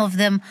and some of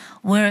them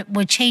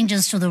were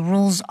changes to the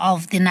rules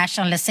of the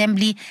National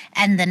Assembly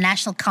and the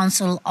National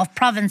Council of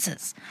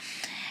Provinces.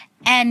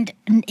 And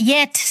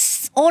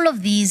yet all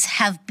of these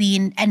have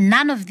been, and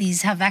none of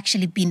these have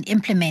actually been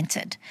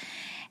implemented.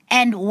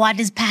 And what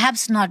is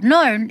perhaps not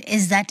known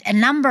is that a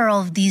number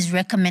of these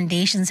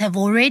recommendations have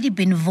already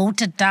been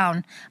voted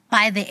down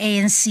by the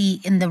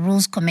ANC in the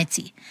Rules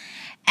Committee.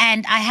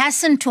 And I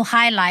hasten to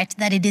highlight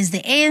that it is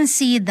the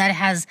ANC that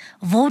has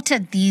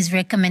voted these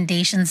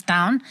recommendations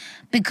down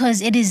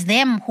because it is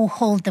them who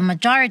hold the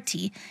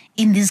majority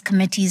in these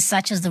committees,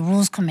 such as the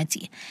Rules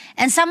Committee.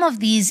 And some of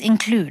these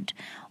include,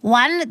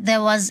 one,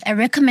 there was a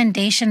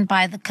recommendation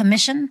by the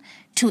Commission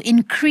to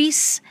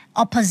increase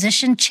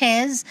opposition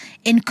chairs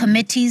in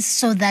committees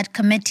so that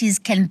committees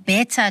can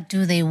better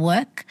do their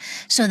work,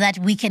 so that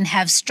we can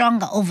have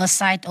stronger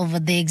oversight over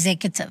the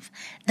executive.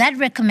 That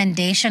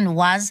recommendation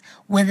was,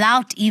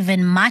 without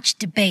even much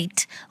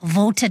debate,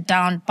 voted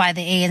down by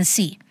the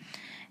ANC.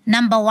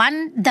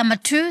 Number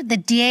two, the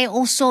DA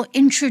also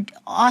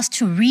asked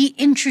to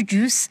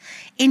reintroduce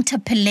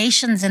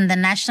interpellations in the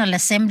National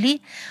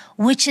Assembly,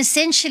 which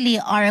essentially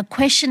are a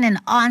question and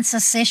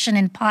answer session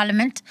in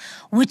Parliament,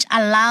 which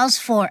allows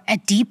for a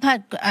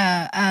deeper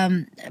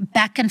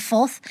back and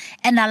forth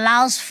and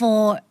allows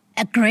for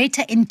a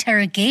greater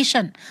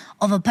interrogation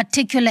of a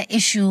particular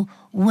issue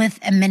with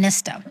a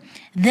minister.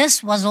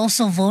 This was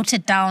also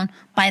voted down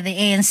by the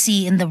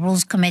ANC in the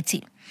Rules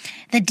Committee.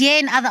 The DA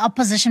and other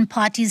opposition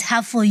parties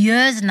have for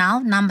years now,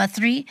 number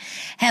three,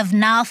 have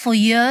now for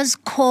years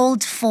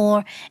called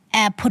for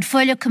a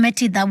portfolio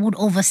committee that would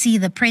oversee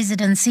the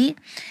presidency.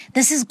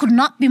 Could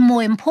not be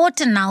more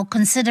important now,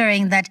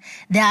 considering that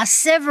there are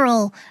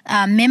several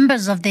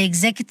members of the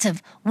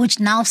executive which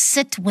now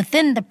sit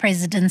within the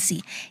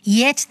presidency,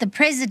 yet the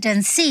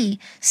presidency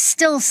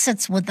still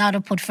sits without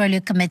a portfolio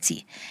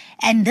committee.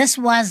 And this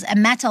was a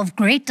matter of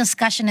great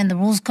discussion in the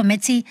Rules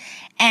Committee,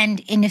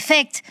 and in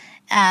effect,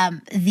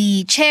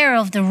 the chair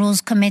of the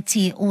Rules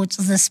Committee, which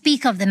is the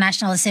Speaker of the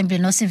National Assembly,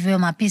 Siviwe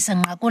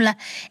Gwarube,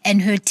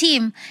 and her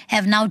team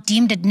have now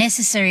deemed it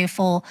necessary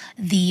for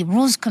the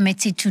Rules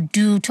Committee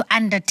to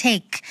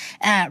undertake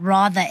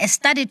a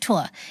study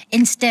tour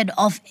instead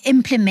of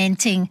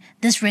implementing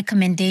this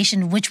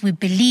recommendation, which we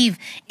believe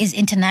is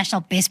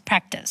international best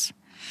practice.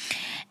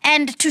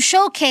 And to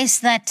showcase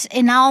that,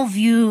 in our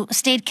view,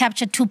 State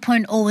Capture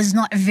 2.0 is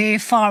not very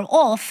far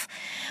off,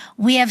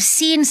 we have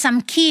seen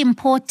some key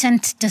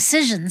important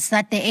decisions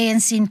that the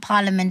ANC in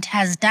Parliament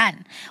has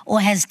done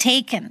or has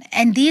taken,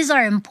 and these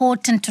are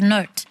important to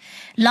note.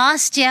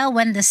 Last year,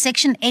 when the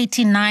Section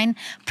 89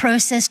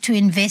 process to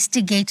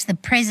investigate the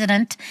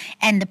president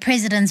and the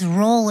president's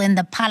role in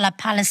the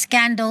Phala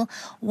scandal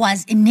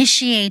was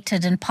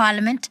initiated in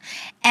Parliament,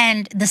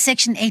 and the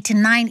Section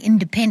 89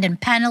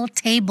 independent panel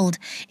tabled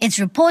its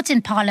report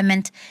in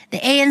Parliament, the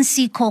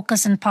ANC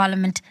caucus in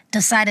Parliament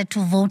decided to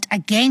vote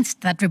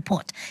against that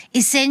report,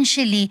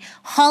 essentially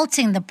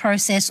halting the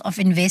process of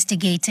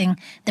investigating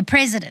the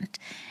president.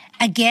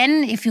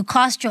 Again, if you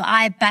cast your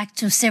eye back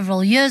to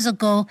several years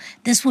ago,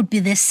 this would be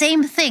the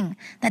same thing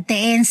that the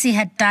ANC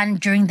had done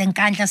during the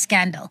Nkandla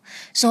scandal.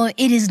 So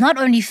it is not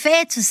only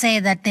fair to say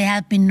that there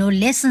have been no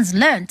lessons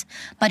learned,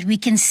 but we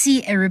can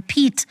see a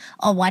repeat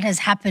of what has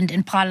happened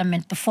in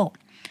Parliament before.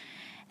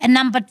 And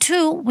number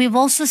two, we've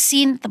also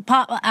seen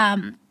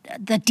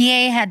the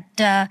DA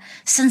had,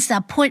 since the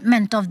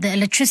appointment of the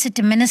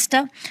electricity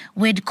minister,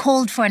 we'd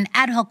called for an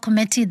ad hoc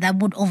committee that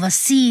would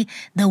oversee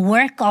the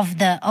work of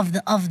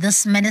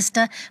this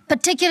minister,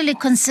 particularly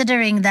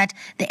considering that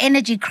the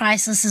energy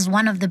crisis is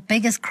one of the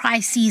biggest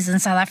crises in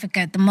South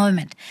Africa at the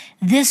moment.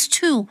 This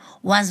too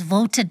was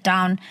voted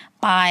down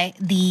by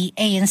the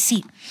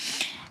ANC.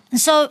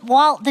 So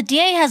while the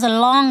DA has a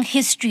long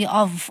history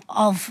of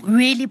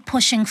really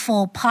pushing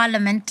for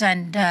parliament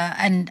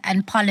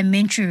and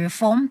parliamentary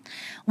reform,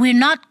 we're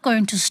not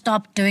going to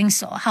stop doing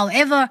so.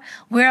 However,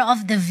 we're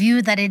of the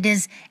view that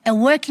a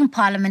working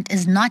parliament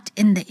is not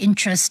in the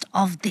interest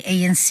of the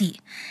ANC.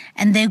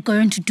 And they're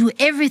going to do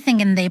everything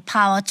in their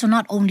power to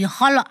not only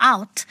hollow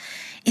out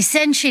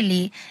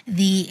essentially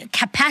the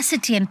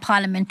capacity in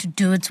Parliament to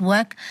do its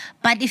work,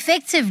 but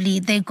effectively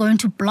they're going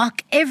to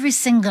block every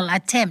single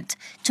attempt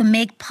to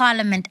make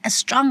Parliament a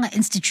stronger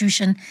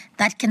institution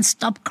that can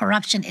stop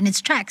corruption in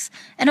its tracks.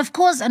 And of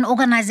course, an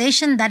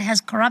organization that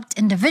has corrupt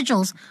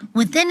individuals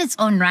within its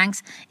own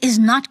ranks is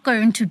not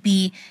going to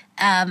be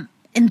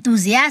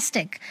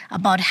enthusiastic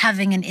about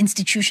having an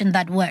institution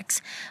that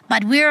works.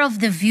 But we're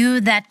of the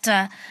view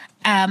that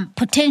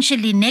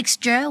potentially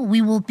next year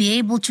we will be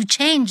able to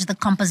change the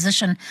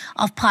composition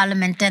of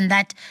Parliament, and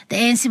that the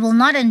ANC will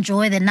not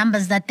enjoy the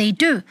numbers that they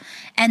do.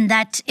 And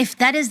that if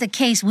that is the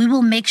case, we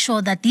will make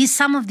sure that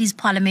some of these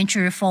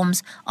parliamentary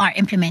reforms are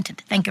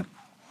implemented. Thank you.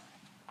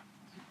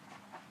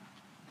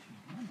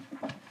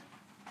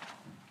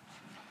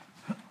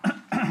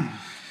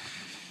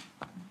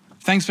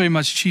 Thanks very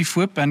much, Chief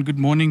Whip, and good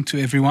morning to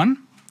everyone.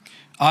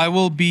 I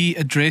will be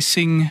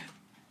addressing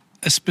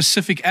a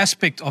specific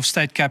aspect of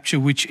state capture,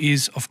 which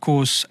is, of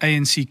course,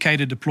 ANC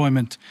cadre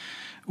deployment,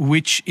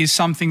 which is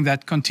something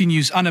that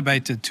continues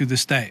unabated to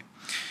this day.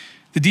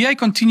 The DA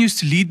continues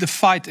to lead the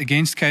fight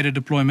against cadre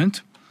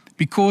deployment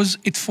because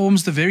it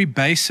forms the very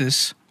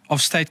basis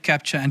of state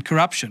capture and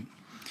corruption.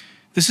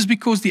 This is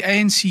because the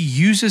ANC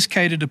uses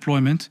cadre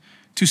deployment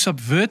to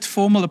subvert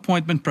formal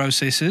appointment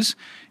processes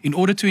in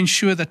order to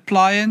ensure that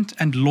pliant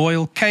and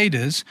loyal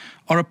cadres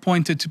are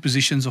appointed to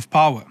positions of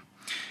power.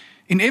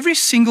 In every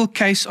single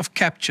case of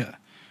capture,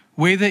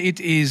 whether it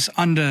is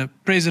under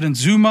President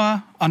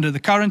Zuma, under the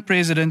current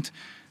president,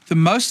 the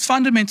most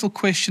fundamental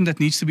question that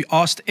needs to be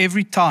asked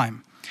every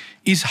time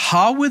is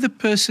how were the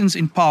persons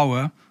in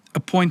power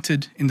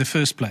appointed in the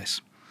first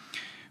place?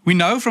 We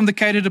know from the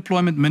cadre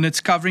deployment minutes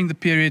covering the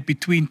period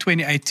between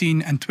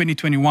 2018 and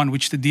 2021,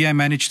 which the DA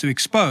managed to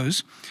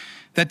expose,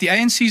 that the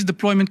ANC's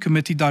deployment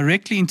committee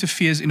directly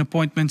interferes in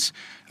appointments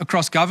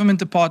across government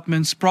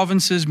departments,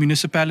 provinces,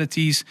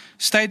 municipalities,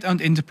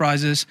 state-owned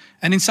enterprises,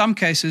 and in some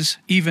cases,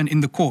 even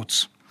in the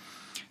courts.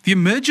 The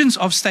emergence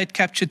of State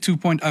Capture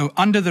 2.0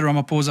 under the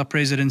Ramaphosa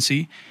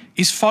presidency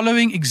is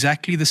following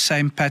exactly the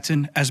same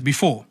pattern as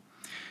before.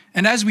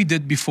 And as we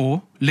did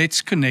before,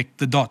 let's connect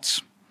the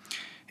dots.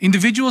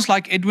 Individuals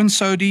like Edwin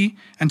Sodi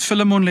and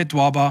Philemon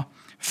Ledwaba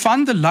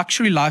fund the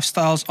luxury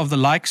lifestyles of the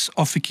likes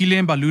of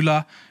Fikile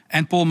Mbalula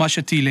and Paul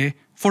Mashatile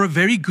for a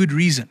very good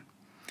reason.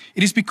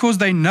 It is because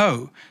they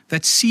know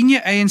that senior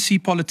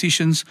ANC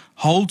politicians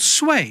hold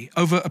sway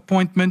over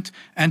appointment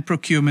and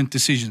procurement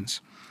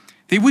decisions.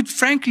 There would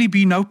frankly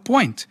be no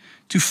point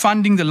to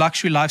funding the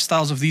luxury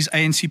lifestyles of these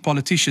ANC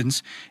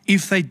politicians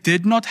if they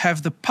did not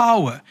have the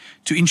power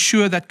to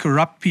ensure that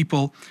corrupt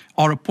people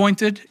are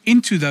appointed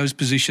into those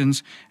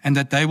positions and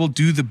that they will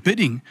do the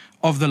bidding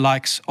of the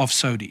likes of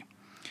Sodi.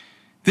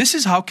 This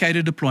is how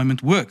cadre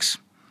deployment works.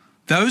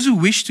 Those who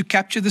wish to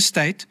capture the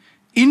state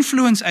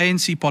influence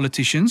ANC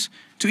politicians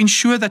to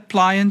ensure that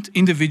pliant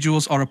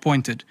individuals are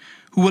appointed,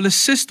 who will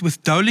assist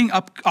with doling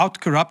out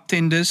corrupt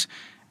tenders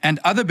and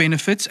other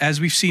benefits, as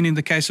we've seen in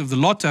the case of the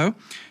Lotto,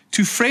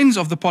 to friends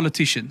of the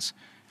politicians.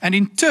 And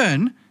in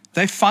turn,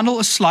 they funnel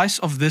a slice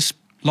of this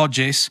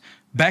largesse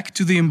back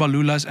to the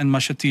Mbalulas and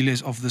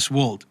Mashatiles of this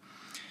world.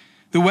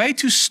 The way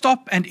to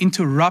stop and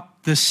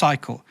interrupt this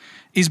cycle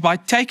is by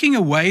taking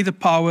away the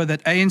power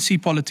that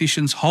ANC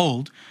politicians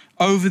hold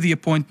over the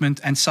appointment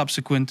and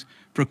subsequent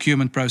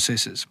procurement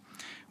processes.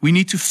 We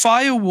need to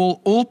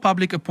firewall all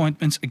public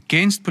appointments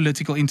against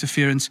political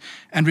interference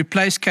and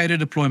replace cadre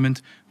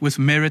deployment with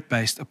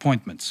merit-based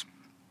appointments.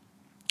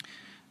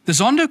 The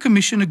Zondo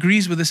Commission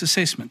agrees with this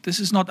assessment. This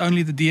is not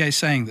only the DA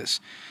saying this.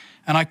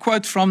 And I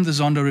quote from the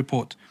Zondo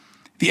report.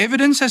 The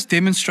evidence has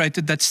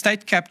demonstrated that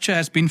state capture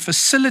has been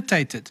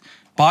facilitated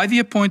by the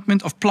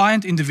appointment of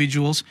pliant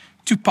individuals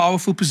to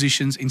powerful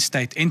positions in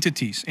state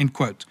entities, end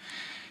quote.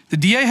 The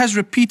DA has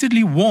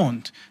repeatedly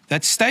warned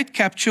that state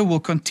capture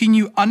will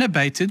continue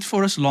unabated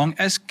for as long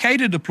as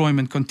cadre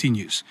deployment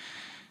continues.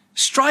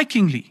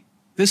 Strikingly,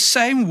 the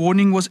same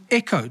warning was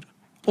echoed,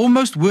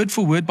 almost word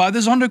for word, by the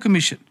Zondo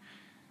Commission.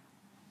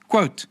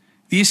 Quote,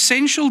 the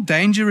essential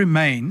danger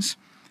remains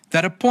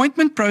that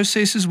appointment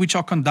processes which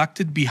are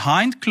conducted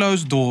behind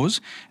closed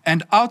doors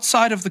and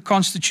outside of the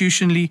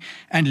constitutionally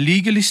and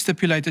legally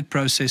stipulated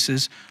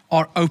processes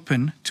are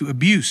open to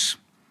abuse,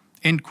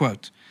 end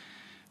quote.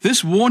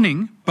 This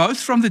warning, both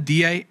from the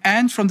DA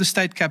and from the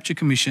State Capture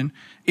Commission,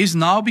 is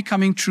now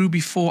becoming true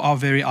before our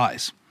very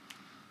eyes.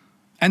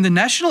 And the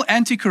National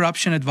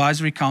Anti-Corruption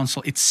Advisory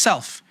Council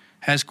itself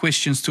has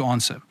questions to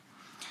answer.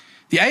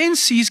 The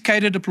ANC's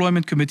Cadre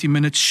Deployment Committee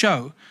minutes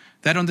show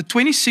that on the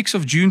 26th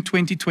of June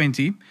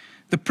 2020,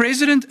 the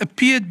President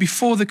appeared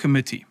before the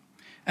committee,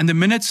 and the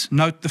minutes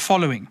note the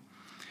following.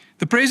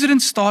 The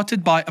President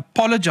started by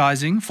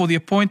apologizing for the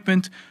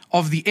appointment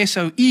of the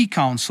SOE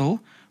Council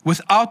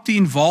without the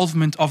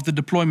involvement of the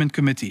Deployment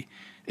Committee,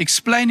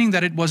 explaining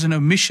that it was an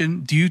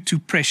omission due to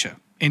pressure,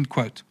 end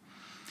quote.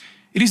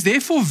 It is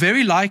therefore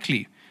very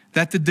likely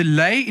that the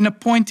delay in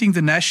appointing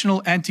the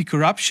National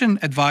Anti-Corruption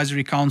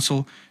Advisory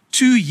Council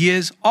 2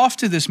 years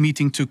after this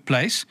meeting took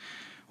place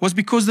was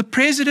because the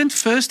President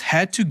first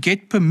had to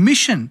get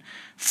permission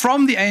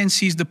from the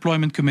ANC's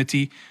Deployment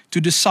Committee to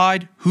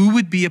decide who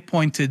would be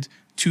appointed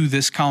to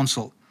this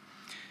council.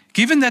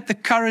 Given that the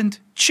current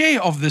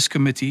chair of this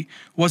committee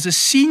was a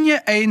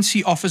senior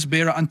ANC office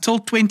bearer until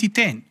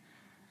 2010,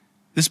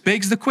 this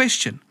begs the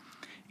question,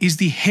 is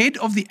the head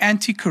of the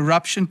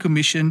Anti-Corruption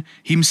Commission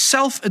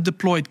himself a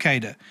deployed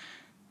cadre,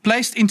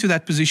 placed into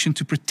that position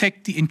to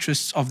protect the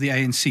interests of the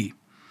ANC?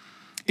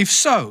 If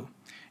so,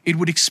 it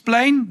would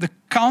explain the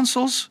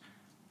council's,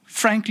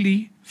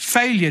 frankly,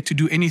 failure to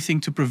do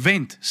anything to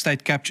prevent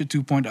State Capture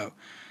 2.0.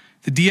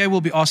 The DA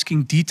will be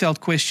asking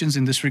detailed questions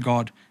in this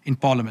regard in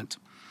Parliament.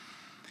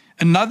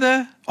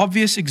 Another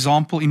obvious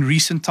example in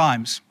recent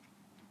times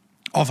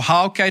of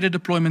how cadre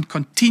deployment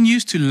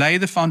continues to lay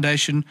the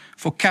foundation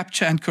for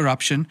capture and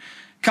corruption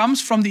comes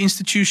from the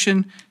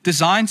institution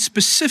designed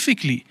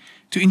specifically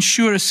to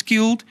ensure a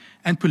skilled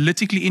and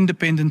politically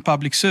independent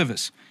public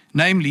service,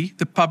 namely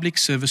the Public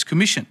Service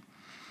Commission.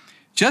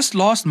 Just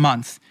last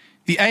month,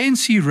 the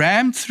ANC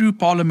rammed through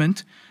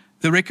Parliament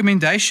the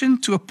recommendation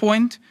to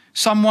appoint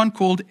someone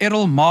called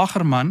Errol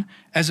Magerman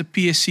as a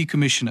PSC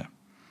commissioner.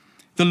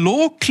 The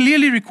law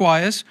clearly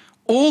requires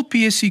all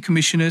PSC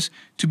commissioners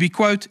to be,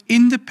 quote,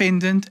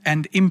 independent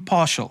and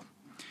impartial.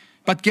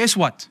 But guess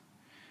what?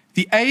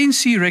 The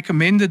ANC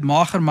recommended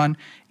Magerman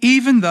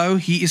even though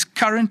he is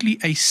currently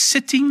a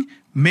sitting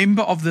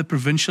member of the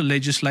provincial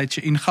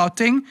legislature in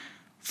Gauteng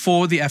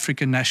for the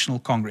African National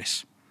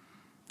Congress.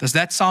 Does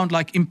that sound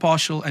like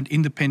impartial and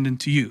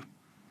independent to you?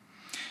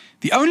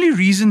 The only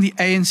reason the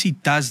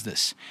ANC does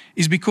this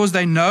is because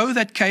they know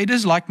that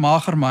cadres like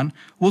Magerman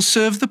will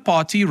serve the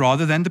party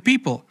rather than the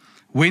people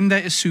when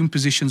they assume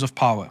positions of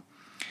power.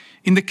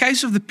 In the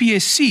case of the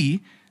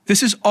PSC,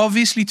 this is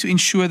obviously to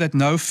ensure that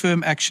no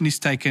firm action is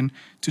taken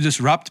to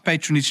disrupt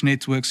patronage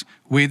networks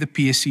where the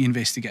PSC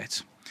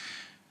investigates.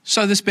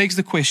 So this begs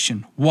the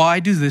question, why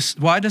does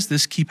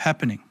this keep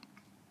happening?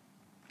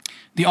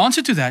 The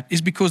answer to that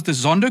is because the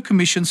Zondo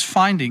Commission's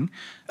finding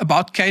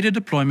about cadre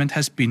deployment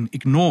has been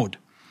ignored.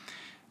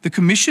 The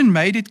Commission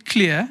made it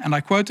clear, and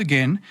I quote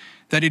again,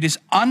 that it is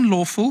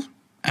unlawful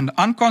and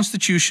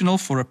unconstitutional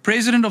for a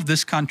president of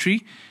this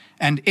country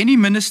and any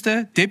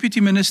minister,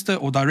 deputy minister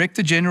or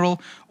director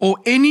general or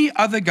any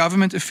other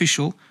government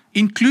official,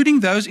 including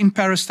those in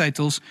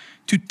parastatals,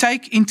 to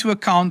take into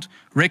account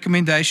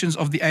recommendations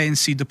of the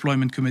ANC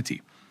Deployment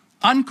Committee.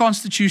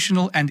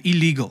 Unconstitutional and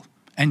illegal,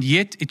 and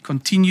yet it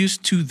continues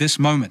to this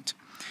moment.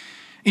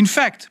 In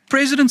fact,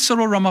 President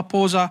Cyril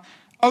Ramaphosa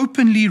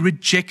openly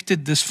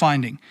rejected this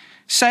finding,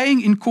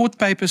 saying in court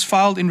papers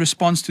filed in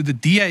response to the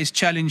DA's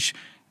challenge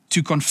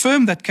to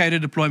confirm that cadre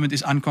deployment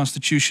is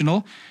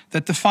unconstitutional,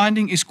 that the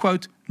finding is,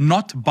 quote,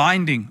 not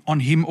binding on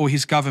him or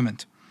his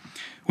government.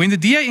 When the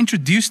DA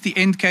introduced the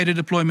End Cadre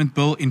Deployment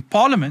Bill in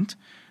Parliament,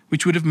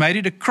 which would have made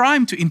it a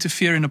crime to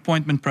interfere in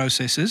appointment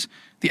processes,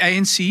 the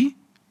ANC,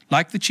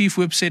 like the Chief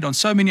Whip said on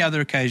so many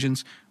other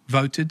occasions,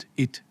 voted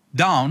it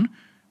down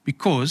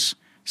because,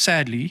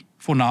 sadly,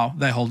 for now,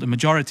 they hold a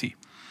majority.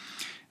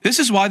 This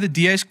is why the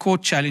DA's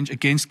court challenge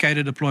against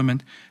cadre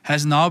deployment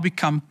has now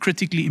become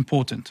critically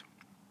important.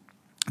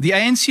 The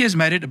ANC has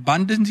made it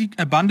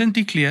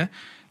abundantly clear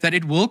that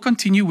it will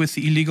continue with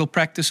the illegal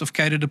practice of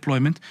cadre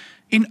deployment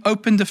in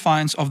open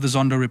defiance of the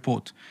Zondo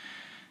report.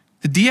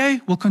 The DA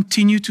will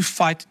continue to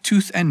fight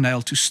tooth and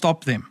nail to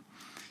stop them.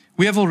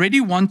 We have already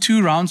won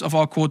 2 rounds of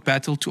our court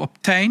battle to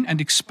obtain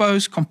and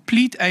expose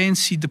complete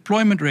ANC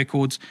deployment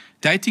records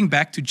dating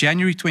back to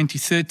January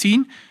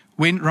 2013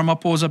 when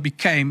Ramaphosa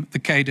became the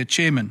cadre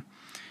chairman.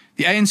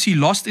 The ANC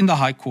lost in the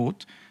High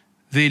Court,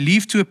 their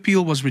leave to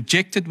appeal was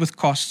rejected with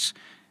costs,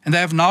 and they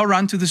have now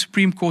run to the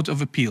Supreme Court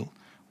of Appeal,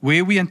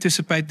 where we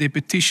anticipate their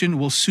petition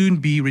will soon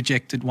be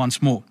rejected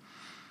once more.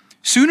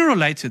 Sooner or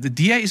later, the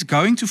DA is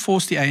going to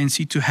force the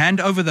ANC to hand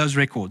over those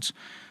records,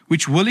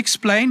 which will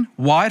explain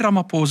why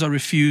Ramaphosa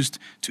refused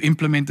to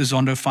implement the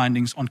Zondo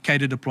findings on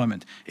cadre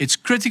deployment. It's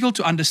critical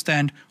to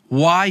understand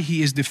why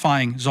he is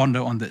defying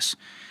Zondo on this.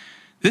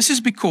 This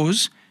is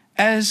because,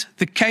 as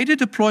the cadre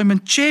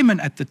deployment chairman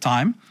at the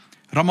time,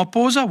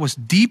 Ramaphosa was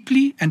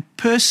deeply and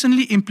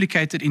personally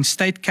implicated in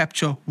state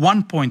capture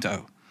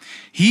 1.0.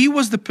 He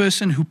was the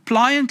person who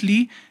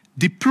pliantly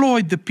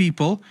deployed the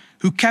people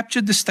who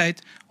captured the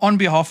state on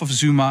behalf of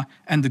Zuma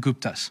and the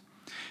Guptas.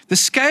 The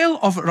scale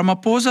of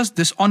Ramaphosa's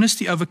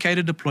dishonesty over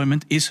cadre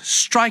deployment is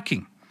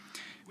striking.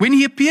 When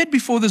he appeared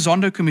before the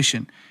Zondo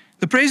Commission,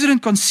 the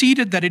President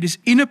conceded that it is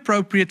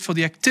inappropriate for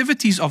the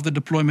activities of the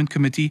Deployment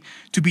Committee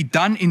to be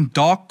done in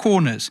dark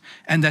corners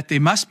and that there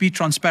must be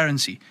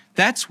transparency.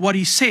 That's what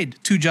he said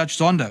to Judge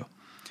Zondo.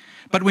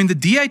 But when the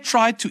DA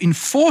tried to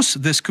enforce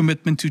this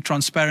commitment to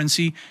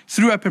transparency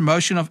through a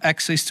Promotion of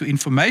Access to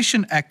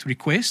Information Act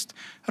request,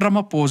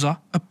 Ramaphosa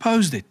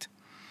opposed it.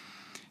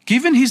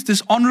 Given his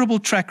dishonorable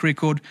track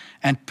record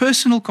and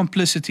personal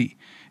complicity,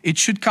 it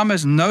should come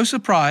as no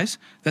surprise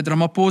that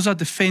Ramaphosa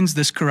defends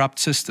this corrupt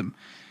system,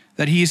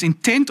 that he is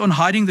intent on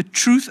hiding the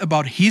truth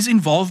about his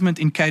involvement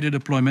in cadre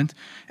deployment,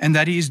 and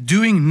that he is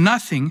doing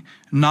nothing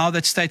now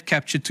that State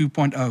Capture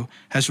 2.0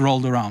 has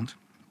rolled around.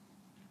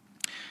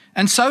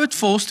 And so it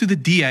falls to the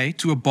DA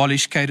to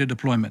abolish cadre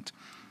deployment.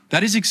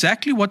 That is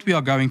exactly what we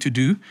are going to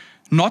do,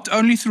 not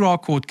only through our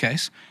court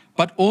case,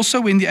 but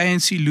also when the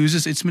ANC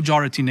loses its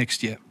majority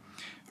next year.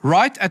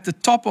 Right at the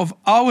top of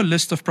our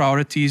list of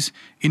priorities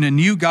in a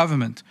new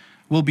government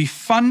will be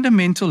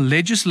fundamental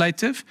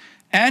legislative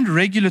and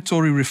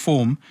regulatory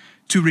reform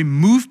to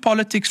remove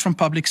politics from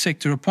public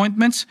sector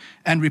appointments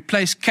and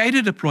replace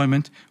cadre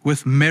deployment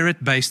with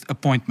merit-based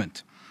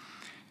appointment.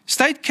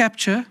 State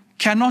capture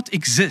cannot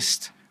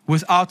exist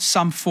without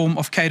some form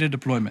of cadre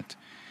deployment.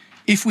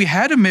 If we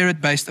had a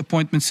merit-based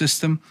appointment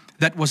system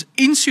that was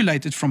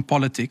insulated from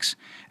politics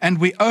and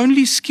where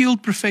only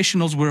skilled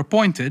professionals were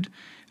appointed,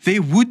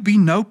 there would be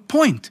no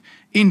point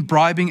in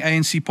bribing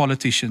ANC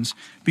politicians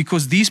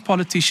because these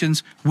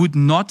politicians would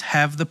not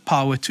have the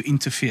power to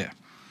interfere.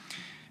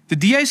 The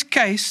DA's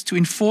case to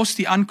enforce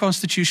the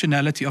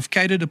unconstitutionality of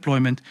cadre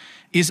deployment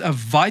is a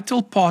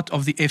vital part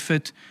of the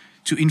effort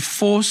to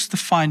enforce the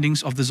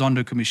findings of the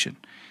Zondo Commission.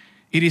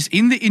 It is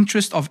in the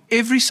interest of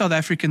every South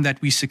African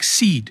that we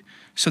succeed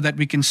so that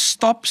we can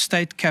stop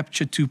State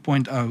Capture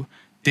 2.0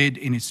 dead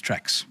in its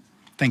tracks.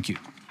 Thank you.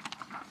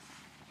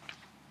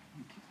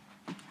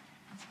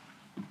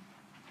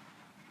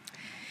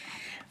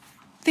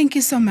 Thank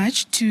you so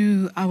much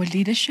to our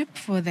leadership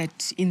for that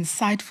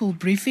insightful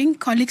briefing.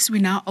 Colleagues, we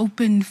now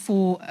open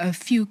for a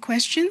few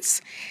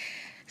questions.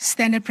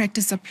 Standard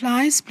practice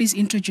applies. Please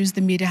introduce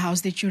the media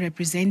house that you're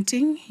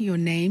representing, your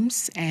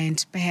names,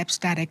 and perhaps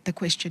direct the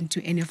question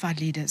to any of our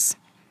leaders.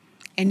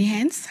 Any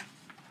hands?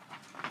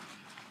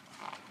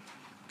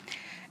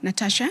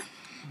 Natasha?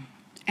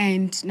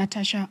 And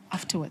Natasha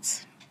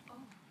afterwards.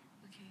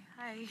 Okay,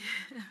 hi.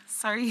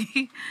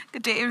 Sorry.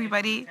 Good day,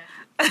 everybody.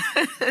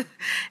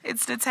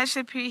 It's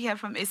Natasha Puri here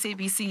from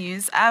SABC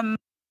News.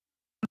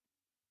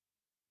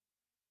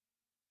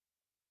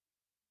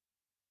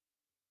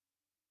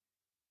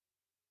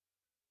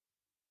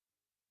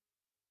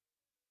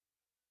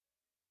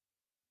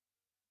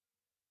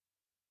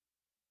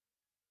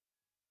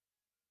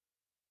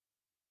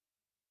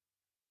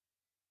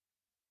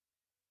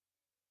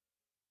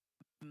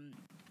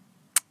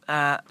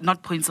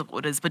 Not points of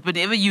orders, but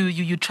whenever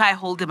you try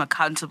hold them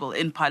accountable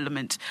in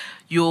Parliament,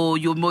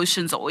 your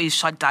motions are always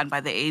shot down by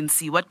the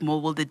ANC. What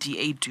more will the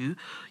DA do?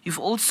 You've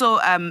also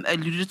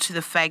alluded to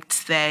the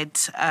fact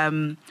that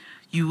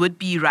you would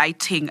be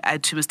writing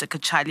to Mr.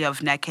 Kachali of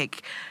NACEC.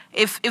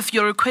 If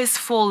your requests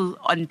fall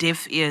on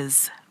deaf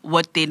ears,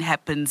 what then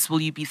happens? Will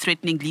you be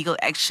threatening legal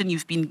action?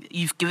 You've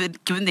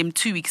given them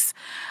 2 weeks,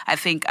 I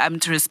think,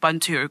 to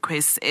respond to your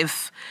requests.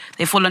 If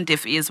they fall on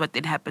deaf ears, what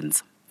then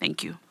happens?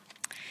 Thank you.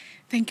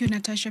 Thank you,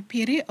 Natasha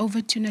Piri.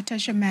 Over to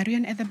Natasha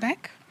Marion at the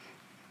back.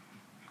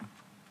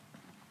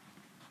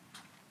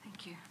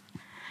 Thank you.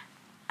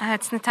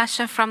 It's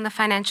Natasha from the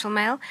Financial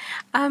Mail.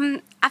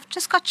 I've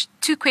just got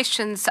 2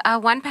 questions,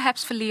 one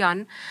perhaps for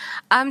Leon.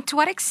 To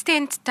what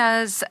extent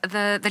does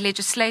the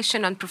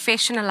legislation on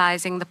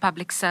professionalizing the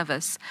public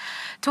service,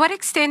 to what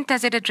extent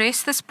does it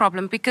address this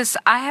problem? Because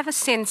I have a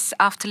sense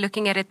after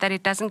looking at it that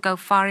it doesn't go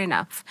far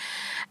enough.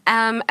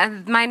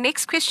 And my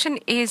next question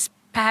is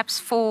perhaps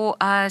for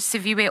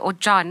Siviwe or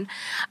John,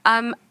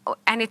 and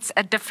it's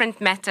a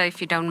different matter if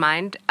you don't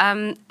mind.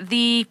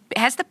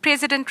 Has the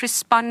President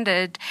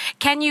responded?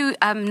 Can you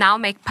now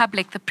make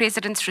public the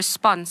President's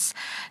response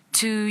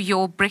to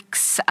your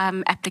BRICS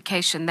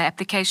application, the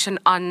application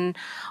on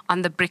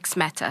the BRICS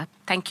matter?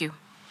 Thank you.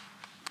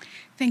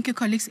 Thank you,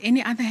 colleagues.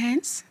 Any other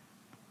hands?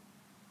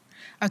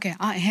 Okay,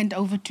 I'll hand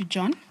over to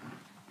John.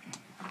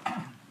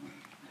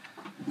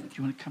 Do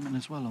you want to come in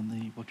as well on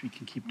the what we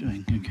can keep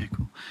doing? Okay,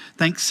 cool.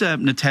 Thanks,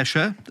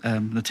 Natasha.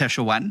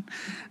 Natasha 1.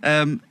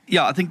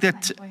 Yeah, I think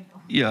that,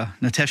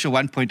 Natasha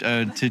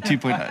 1.0 to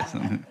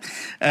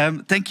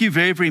 2.0. Thank you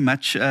very, very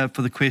much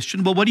for the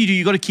question. Well, what do?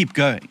 You got to keep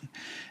going.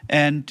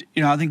 And,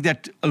 I think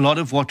that a lot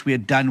of what we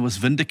had done was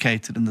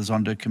vindicated in the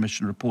Zondo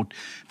Commission report,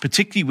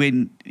 particularly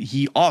when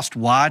he asked,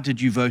 why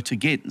did you vote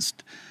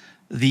against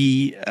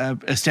the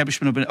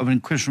establishment of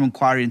an criminal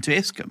inquiry into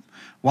Eskom?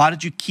 Why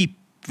did you keep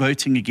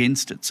voting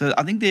against it? So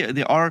I think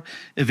there are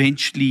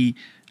eventually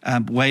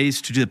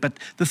ways to do it. But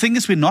the thing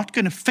is, we're not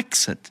going to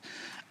fix it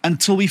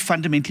until we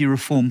fundamentally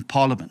reform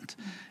Parliament.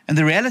 And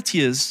the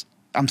reality is,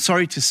 I'm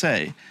sorry to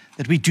say,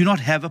 that we do not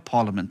have a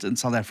Parliament in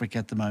South Africa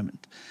at the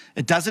moment.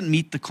 It doesn't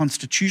meet the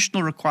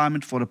constitutional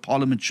requirement for what a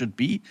Parliament should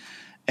be.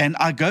 And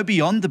I go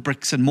beyond the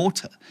bricks and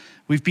mortar.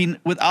 We've been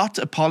without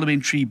a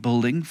parliamentary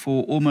building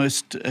for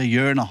almost a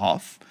year and a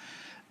half.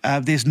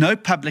 There's no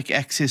public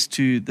access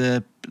to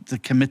the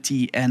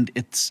committee and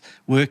its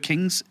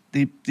workings.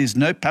 There's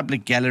no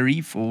public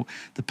gallery for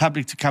the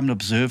public to come and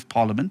observe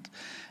Parliament.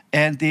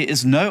 And there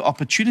is no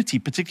opportunity,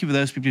 particularly for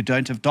those people who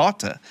don't have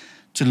data,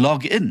 to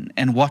log in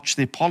and watch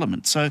their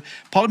Parliament. So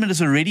Parliament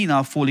is already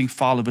now falling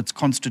foul of its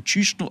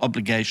constitutional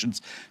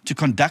obligations to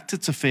conduct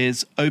its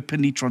affairs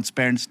openly,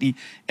 transparently,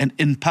 and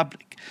in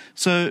public.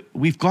 So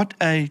we've got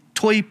a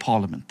toy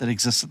Parliament that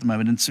exists at the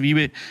moment, and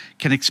Siviwe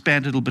can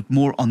expand a little bit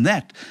more on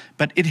that.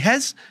 But it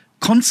has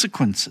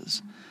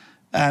consequences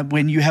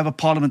when you have a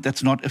Parliament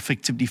that's not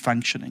effectively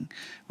functioning.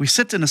 We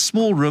sit in a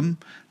small room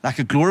like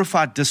a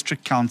glorified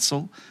district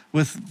council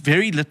with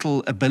very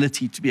little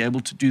ability to be able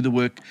to do the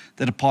work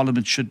that a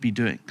Parliament should be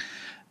doing.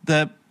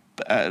 The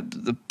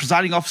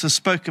presiding officer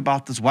spoke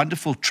about this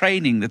wonderful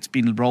training that's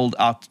been rolled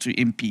out to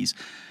MPs.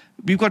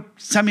 We've got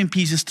some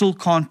MPs who still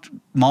can't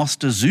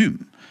master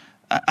Zoom.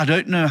 I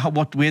don't know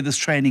where this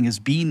training has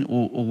been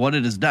or what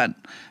it has done,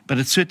 but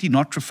it's certainly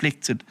not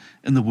reflected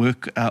in the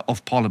work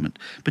of Parliament.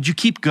 But you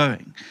keep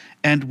going.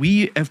 And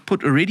we have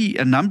put already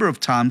a number of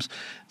times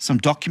some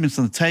documents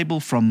on the table,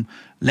 from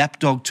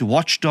lapdog to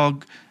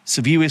watchdog.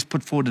 Siviwe has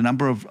put forward a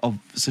number of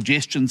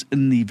suggestions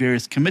in the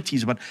various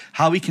committees about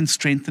how we can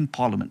strengthen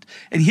Parliament.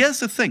 And here's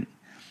the thing.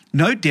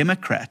 No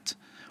Democrat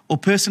or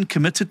person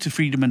committed to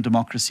freedom and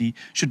democracy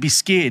should be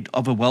scared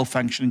of a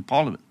well-functioning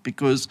Parliament,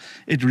 because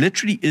it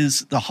literally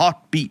is the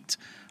heartbeat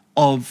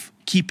of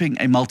keeping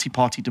a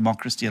multi-party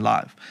democracy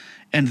alive.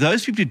 And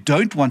those people who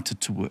don't want it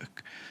to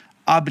work,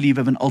 I believe,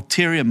 have an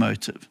ulterior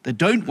motive. They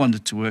don't want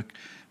it to work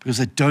because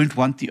they don't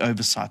want the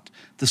oversight,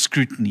 the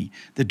scrutiny.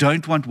 They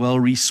don't want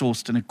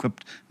well-resourced and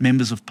equipped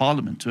members of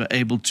Parliament who are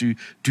able to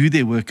do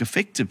their work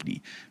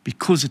effectively,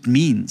 because it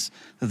means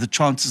that the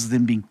chances of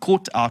them being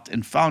caught out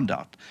and found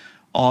out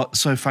are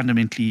so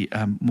fundamentally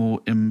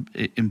more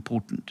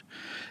important.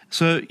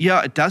 So,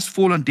 yeah, it does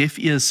fall on deaf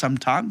ears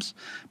sometimes,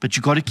 but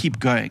you've got to keep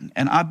going.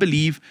 And I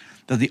believe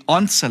that the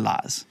answer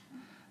lies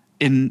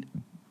in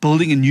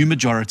building a new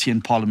majority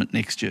in Parliament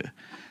next year.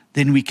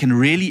 Then we can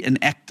really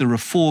enact the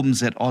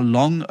reforms that are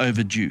long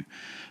overdue.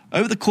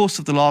 Over the course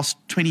of the last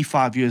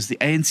 25 years, the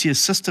ANC has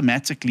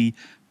systematically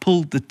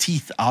pulled the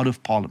teeth out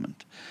of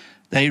Parliament.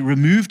 They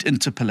removed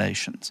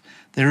interpellations.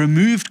 They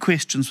removed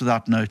questions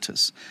without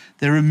notice.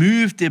 They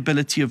removed the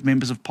ability of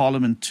members of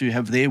Parliament to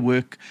have their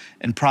work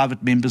and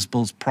private members'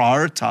 bills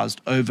prioritised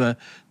over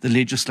the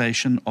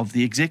legislation of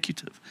the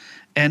executive,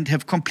 and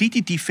have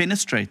completely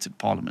defenestrated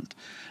Parliament.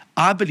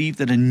 I believe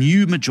that a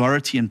new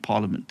majority in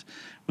Parliament,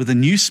 with a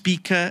new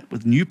speaker,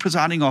 with new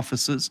presiding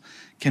officers,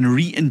 can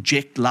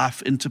re-inject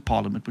life into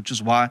Parliament, which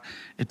is why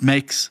it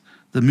makes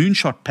the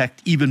Moonshot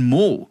Pact even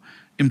more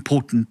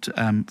important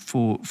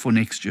for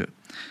next year.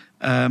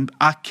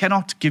 I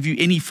cannot give you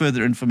any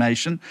further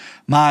information.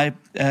 My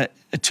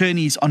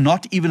attorneys are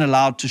not even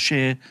allowed to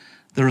share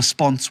the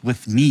response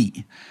with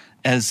me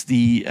as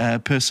the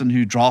person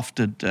who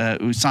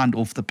who signed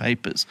off the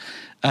papers.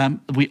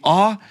 We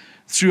are,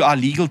 through our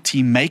legal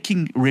team,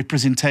 making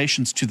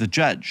representations to the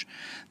judge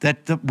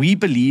that we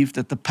believe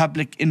that the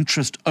public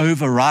interest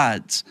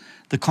overrides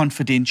the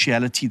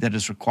confidentiality that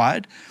is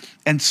required.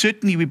 And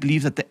certainly we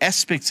believe that the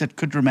aspects that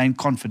could remain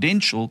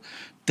confidential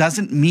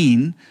doesn't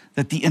mean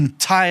that the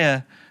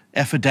entire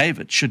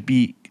affidavit should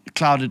be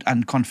clouded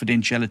under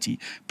confidentiality.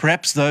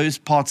 Perhaps those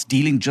parts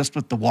dealing just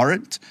with the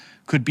warrant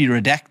could be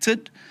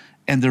redacted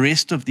and the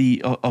rest of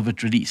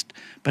it released.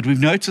 But we've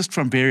noticed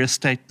from various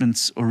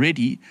statements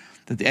already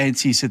that the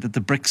ANC said that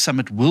the BRICS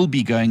summit will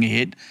be going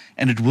ahead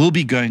and it will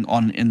be going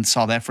on in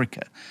South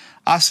Africa.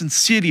 I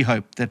sincerely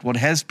hope that what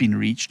has been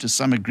reached is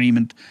some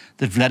agreement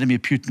that Vladimir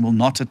Putin will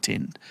not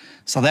attend.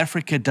 South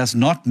Africa does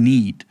not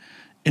need,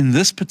 in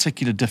this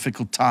particular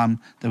difficult time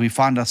that we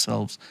find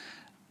ourselves,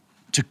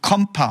 to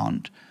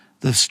compound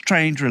the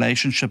strained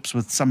relationships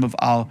with some of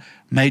our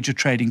major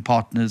trading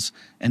partners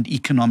and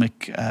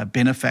economic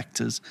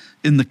benefactors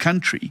in the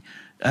country,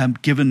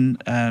 given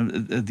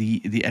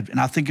and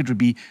I think it would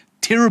be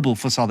terrible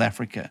for South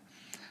Africa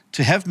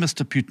to have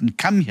Mr. Putin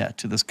come here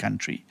to this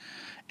country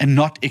and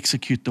not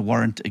execute the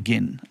warrant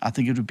again. I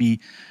think it would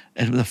be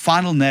the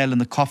final nail in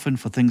the coffin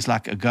for things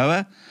like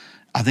AGOA.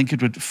 I think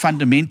it would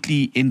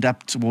fundamentally end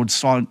up towards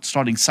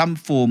starting some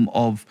form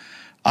of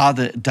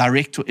either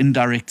direct or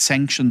indirect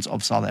sanctions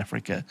of South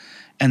Africa.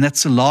 And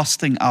that's the last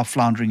thing our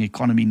floundering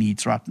economy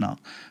needs right now.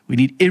 We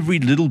need every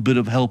little bit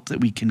of help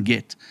that we can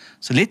get.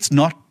 So let's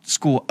not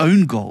score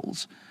own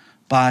goals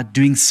by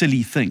doing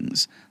silly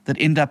things that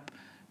end up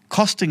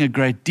costing a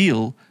great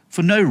deal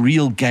for no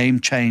real game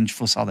change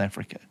for South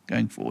Africa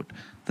going forward.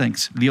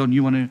 Thanks. Leon,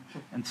 you want to?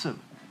 And Siv.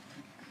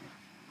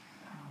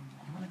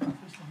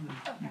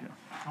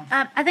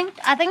 I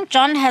think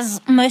John has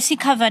mostly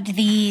covered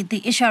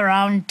the issue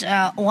around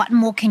what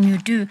more can you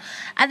do.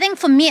 I think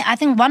for me,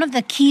 one of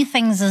the key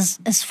things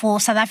is for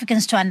South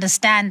Africans to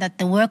understand that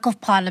the work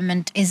of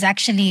Parliament is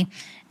actually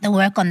the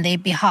work on their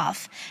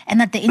behalf, and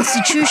that the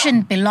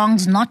institution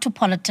belongs not to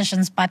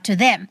politicians but to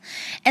them.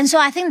 And so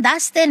I think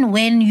that's then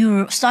when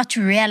you start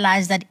to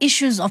realize that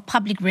issues of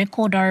public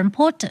record are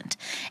important.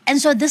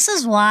 And so this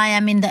is why,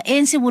 the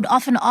ANC would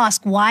often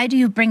ask, why do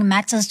you bring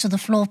matters to the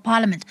floor of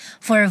Parliament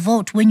for a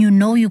vote when you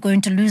know you're going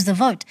to lose the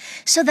vote?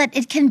 So that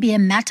it can be a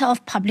matter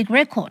of public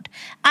record,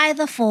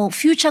 either for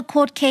future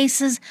court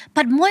cases,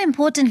 but more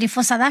importantly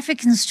for South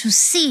Africans to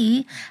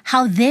see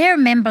how their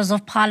members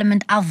of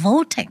Parliament are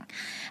voting.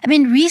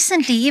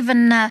 Recently,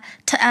 even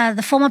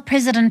the former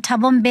President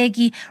Thabo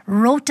Mbeki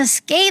wrote a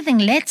scathing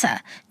letter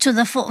to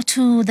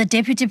the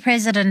Deputy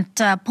President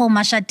Paul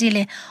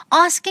Mashatile,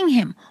 asking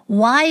him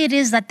why it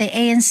is that the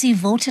ANC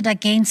voted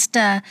against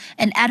an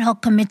ad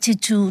hoc committee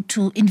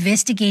to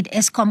investigate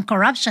Eskom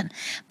corruption.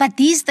 But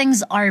these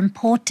things are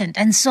important.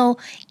 And so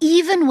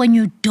even when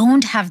you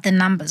don't have the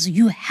numbers,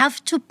 you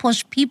have to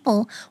push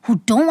people who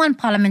don't want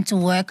Parliament to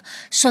work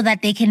so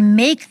that they can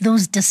make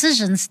those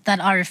decisions that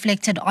are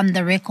reflected on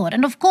the record.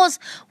 And of course,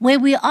 where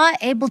we are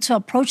able to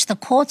approach the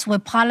courts where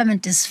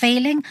Parliament is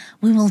failing,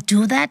 we will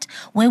do that.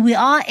 Where we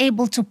are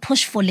able to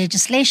push for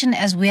legislation,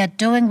 as we are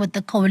doing with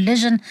the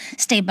coalition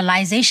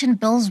stabilization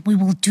bills, we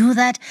will do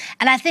that.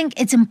 And I think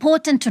it's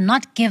important to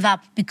not give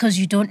up because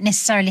you don't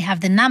necessarily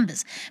have the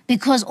numbers,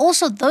 because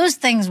also those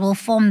things will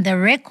form the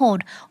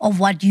record of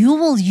what you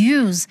will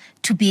use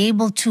to be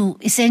able to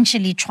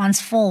essentially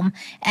transform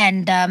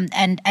and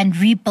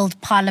rebuild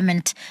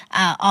Parliament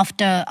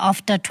after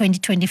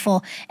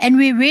 2024. And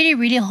we're really,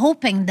 really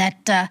hoping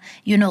that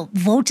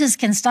voters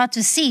can start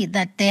to see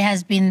that there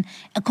has been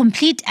a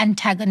complete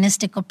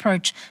antagonistic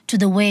approach to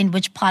the way in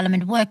which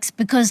Parliament works,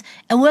 because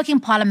a working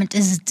Parliament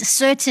is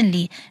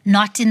certainly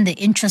not in the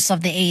interests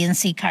of the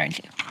ANC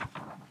currently.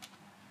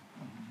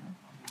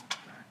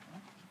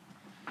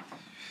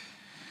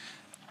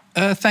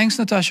 Thanks,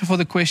 Natasha, for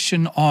the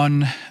question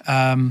on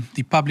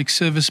the public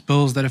service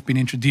bills that have been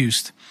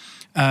introduced.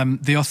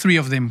 There are 3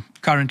 of them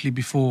currently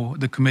before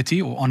the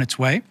committee or on its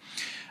way.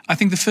 I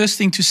think the first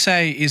thing to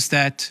say is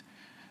that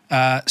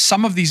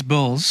some of these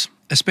bills,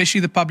 especially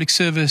the Public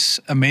Service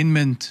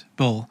Amendment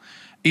Bill,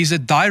 is a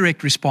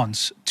direct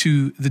response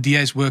to the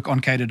DA's work on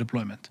cadre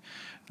deployment.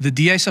 The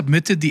DA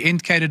submitted the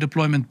End Cadre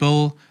Deployment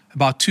Bill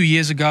about 2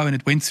 years ago, and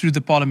it went through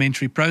the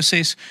parliamentary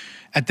process.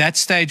 At that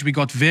stage, we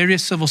got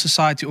various civil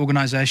society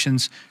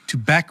organizations to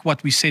back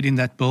what we said in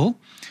that bill.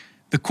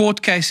 The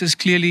court cases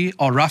clearly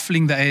are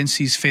ruffling the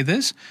ANC's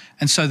feathers,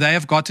 and so they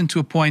have gotten to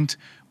a point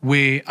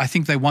where I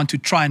think they want to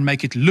try and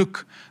make it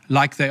look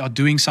like they are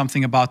doing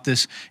something about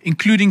this,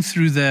 including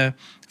through the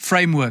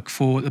framework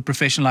for the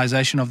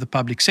professionalization of the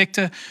public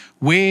sector,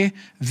 where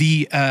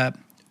the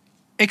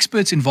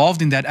experts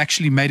involved in that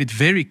actually made it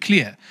very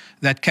clear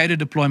that cadre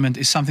deployment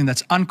is something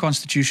that's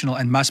unconstitutional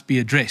and must be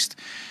addressed.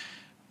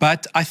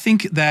 But I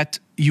think that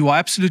you are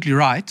absolutely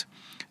right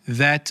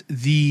that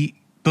the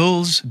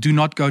bills do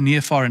not go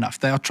near far enough.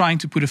 They are trying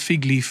to put a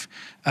fig leaf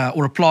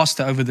or a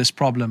plaster over this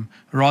problem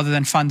rather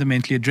than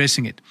fundamentally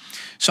addressing it.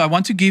 So I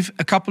want to give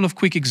a couple of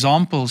quick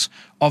examples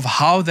of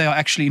how they are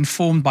actually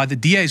informed by the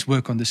DA's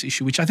work on this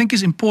issue, which I think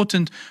is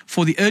important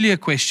for the earlier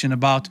question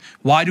about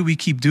why do we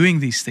keep doing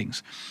these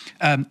things.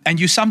 And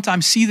you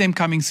sometimes see them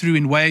coming through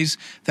in ways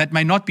that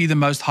may not be the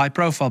most high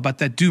profile, but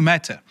that do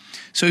matter.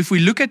 So if we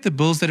look at the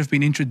bills that have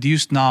been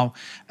introduced now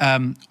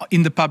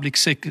in the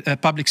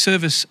public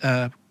service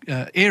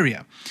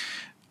area,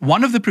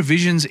 one of the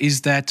provisions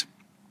is that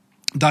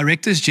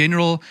directors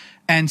general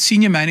and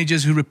senior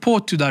managers who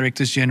report to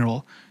directors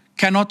general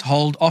cannot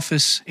hold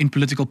office in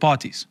political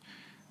parties.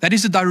 That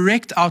is a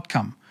direct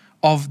outcome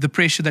of the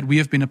pressure that we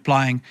have been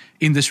applying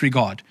in this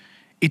regard.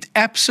 It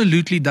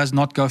absolutely does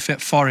not go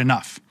far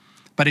enough,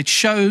 but it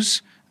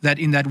shows that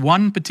in that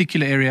one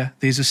particular area,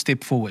 there's a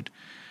step forward.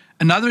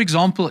 Another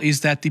example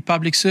is that the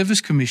Public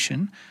Service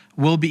Commission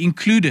will be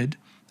included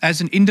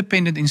as an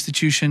independent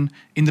institution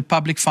in the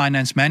Public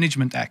Finance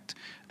Management Act,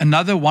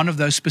 another one of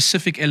those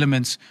specific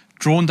elements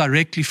drawn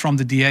directly from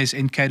the DA's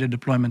End Cadre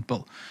Deployment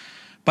Bill.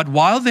 But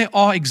while there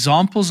are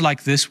examples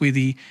like this where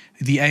the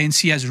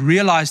ANC has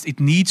realized it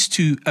needs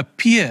to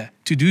appear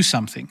to do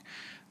something,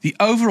 the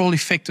overall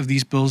effect of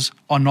these bills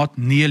are not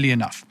nearly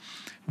enough.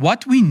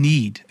 What we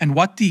need, and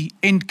what the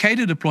End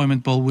Cadre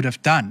Deployment Bill would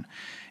have done,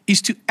 is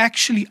to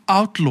actually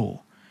outlaw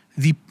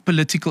the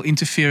political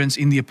interference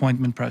in the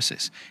appointment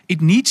process.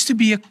 It needs to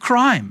be a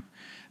crime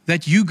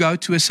that you go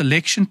to a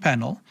selection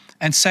panel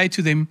and say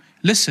to them,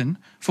 listen,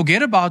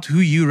 forget about who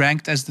you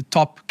ranked as the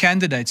top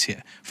candidates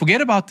here. Forget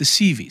about the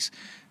CVs.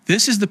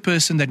 This is the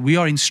person that we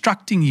are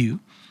instructing you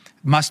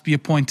must be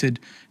appointed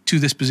to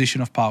this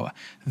position of power.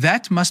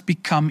 That must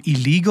become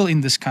illegal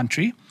in this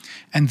country,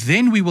 and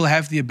then we will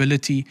have the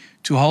ability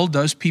to hold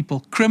those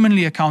people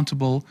criminally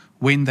accountable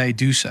when they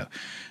do so.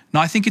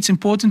 Now, I think it's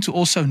important to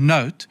also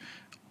note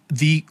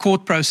the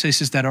court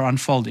processes that are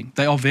unfolding.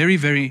 They are very,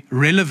 very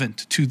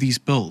relevant to these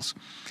bills.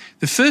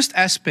 The first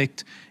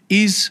aspect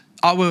is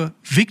our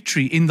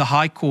victory in the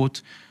High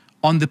Court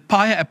on the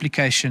PIA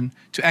application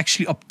to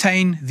actually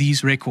obtain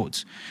these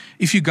records.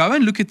 If you go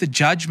and look at the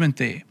judgment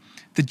there,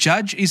 the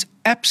judge is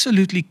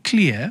absolutely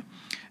clear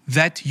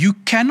that you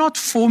cannot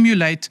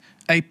formulate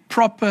a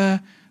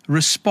proper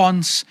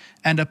response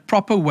and a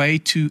proper way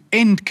to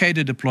end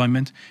cadre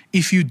deployment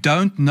if you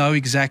don't know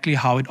exactly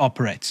how it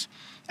operates.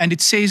 And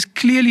it says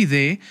clearly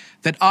there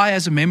that I,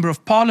 as a member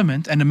of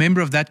parliament and a member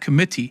of that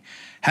committee,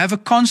 have a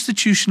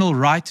constitutional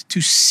right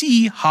to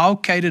see how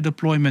cadre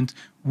deployment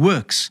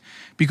works,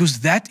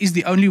 because that is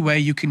the only way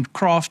you can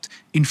craft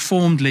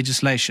informed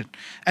legislation.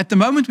 At the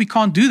moment, we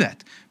can't do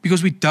that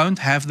because we don't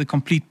have the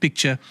complete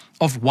picture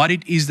of what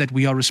it is that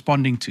we are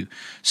responding to.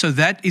 So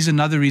that is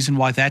another reason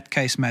why that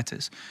case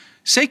matters.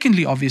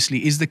 Secondly,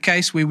 obviously, is the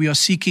case where we are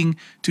seeking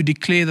to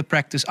declare the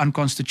practice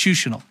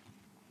unconstitutional.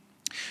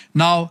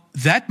 Now,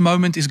 that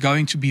moment is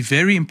going to be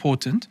very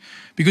important,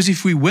 because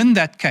if we win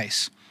that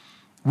case,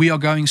 we are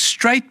going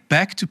straight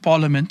back to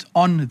Parliament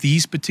on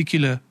these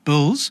particular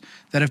bills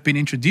that have been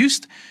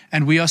introduced,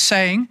 and we are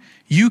saying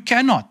you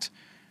cannot,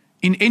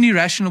 in any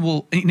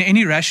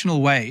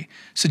rational way,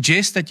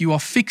 suggest that you are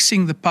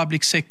fixing the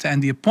public sector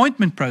and the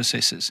appointment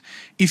processes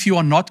if you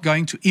are not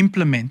going to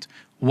implement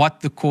what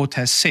the court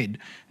has said,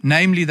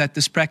 namely that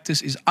this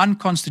practice is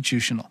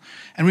unconstitutional.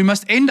 And we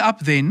must end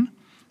up then,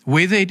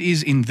 whether it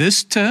is in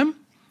this term,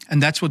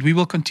 and that's what we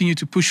will continue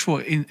to push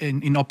for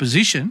in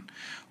opposition,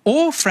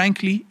 or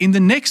frankly, in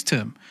the next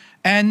term.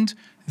 And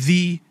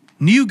the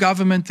new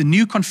government, the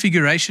new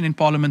configuration in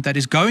Parliament that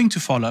is going to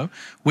follow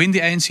when the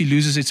ANC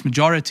loses its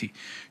majority,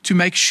 to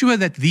make sure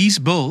that these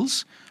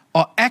bills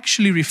are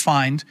actually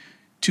refined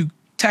to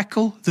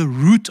tackle the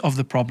root of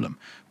the problem,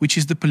 which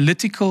is the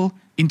political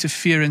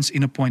interference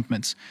in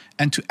appointments,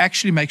 and to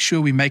actually make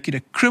sure we make it a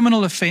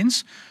criminal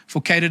offence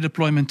for cadre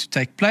deployment to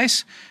take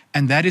place.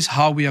 And that is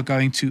how we are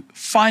going to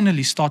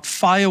finally start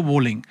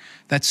firewalling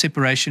that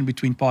separation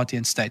between party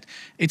and state.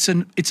 It's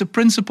a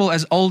principle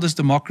as old as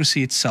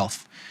democracy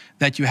itself,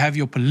 that you have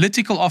your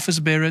political office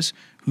bearers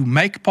who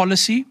make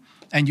policy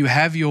and you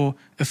have your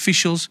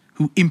officials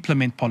who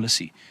implement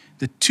policy.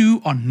 The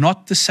two are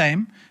not the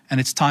same, and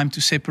it's time to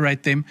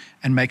separate them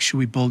and make sure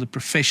we build a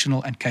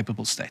professional and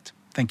capable state.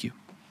 Thank you.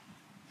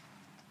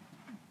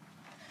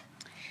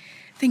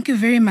 Thank you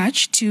very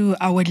much to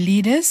our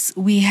leaders.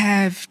 We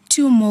have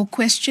two more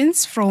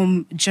questions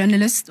from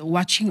journalists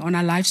watching on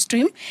our live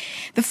stream.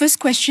 The first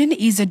question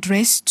is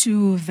addressed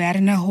to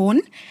Werner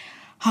Horn.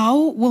 How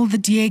will the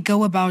DA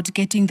go about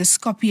getting the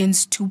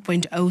Scorpions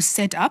 2.0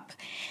 set up?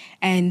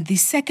 And the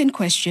second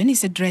question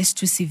is addressed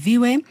to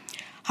Siviwe.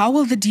 How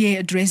will the DA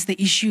address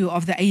the issue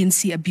of the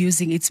ANC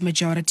abusing its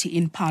majority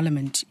in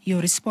Parliament?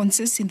 Your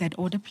responses in that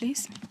order,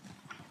 please.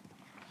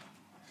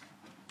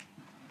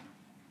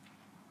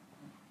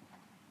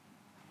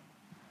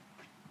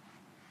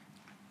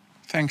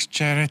 Thanks,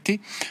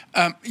 Charity.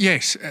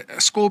 Yes,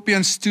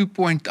 Scorpions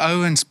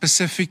 2.0 and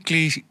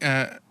specifically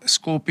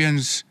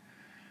Scorpions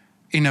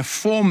in a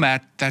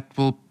format that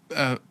will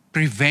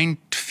prevent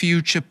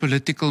future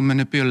political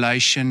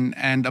manipulation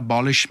and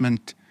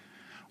abolishment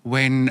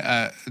when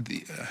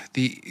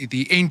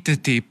the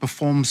entity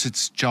performs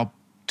its job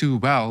too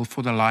well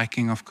for the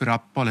liking of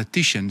corrupt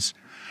politicians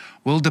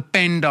will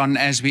depend on,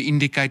 as we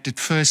indicated,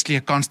 firstly,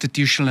 a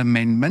constitutional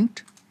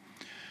amendment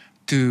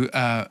to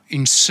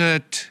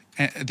insert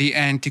the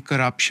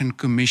Anti-Corruption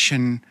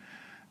Commission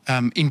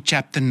in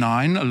Chapter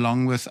 9,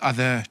 along with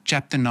other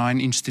Chapter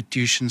 9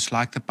 institutions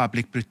like the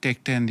Public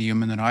Protector and the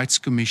Human Rights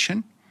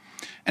Commission.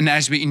 And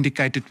as we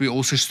indicated, we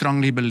also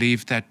strongly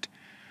believe that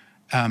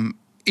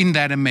in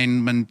that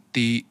amendment,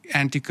 the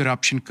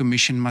Anti-Corruption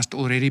Commission must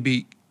already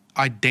be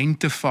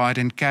identified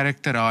and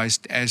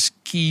characterized as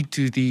key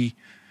to the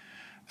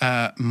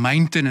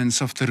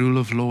maintenance of the rule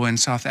of law in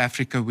South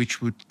Africa,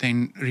 which would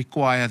then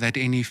require that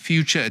any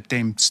future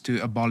attempts to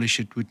abolish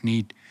it would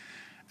need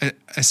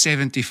a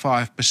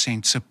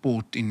 75%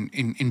 support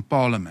in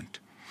Parliament.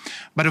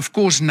 But of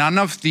course, none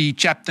of the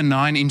Chapter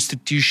 9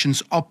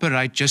 institutions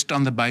operate just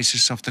on the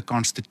basis of the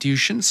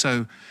Constitution.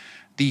 So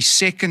the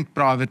second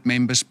private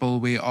members'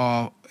 bill we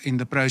are in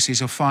the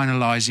process of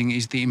finalising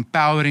is the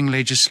empowering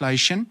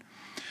legislation.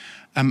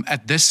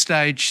 At this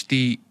stage,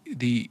 the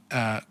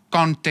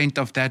content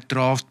of that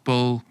draft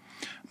bill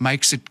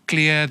makes it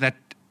clear that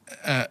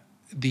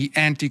the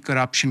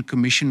Anti-Corruption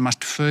Commission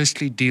must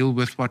firstly deal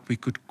with what we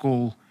could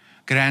call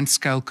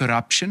grand-scale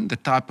corruption, the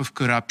type of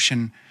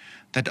corruption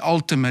that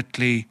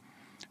ultimately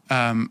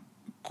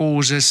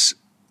causes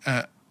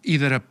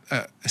either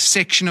a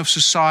section of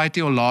society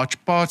or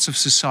large parts of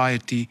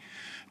society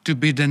to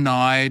be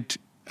denied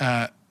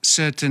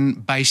certain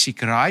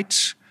basic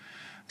rights.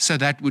 So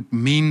that would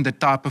mean the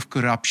type of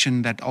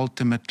corruption that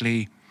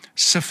ultimately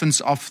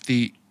siphons off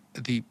the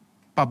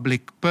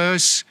public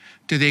purse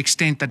to the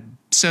extent that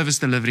service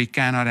delivery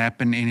cannot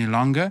happen any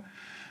longer.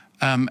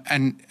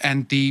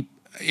 And the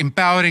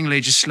empowering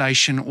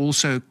legislation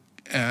also,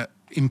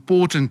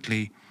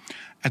 importantly,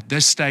 at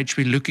this stage,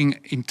 we're looking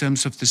in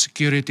terms of the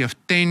security of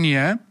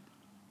tenure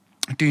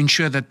to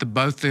ensure that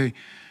both the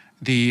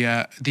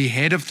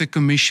head of the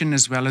commission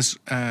as well as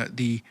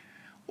the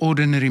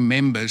ordinary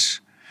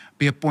members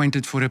be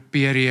appointed for a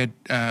period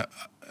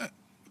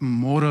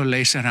more or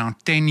less around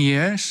 10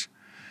 years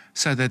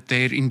so that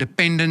their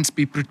independence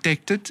be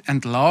protected.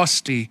 And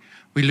lastly,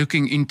 we're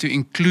looking into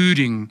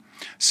including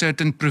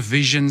certain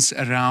provisions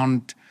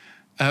around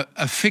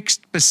a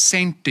fixed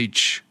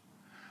percentage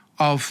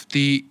of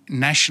the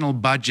national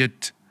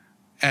budget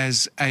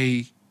as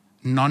a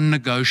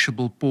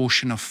non-negotiable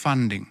portion of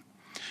funding,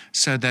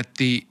 so that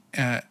the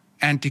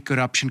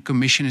Anti-Corruption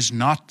Commission is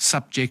not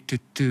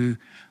subjected to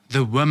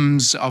the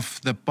whims of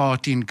the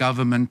party in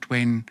government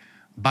when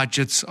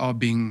budgets are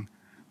being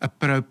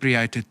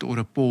appropriated or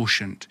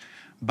apportioned,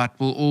 but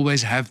will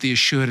always have the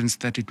assurance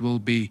that it will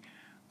be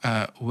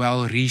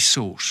well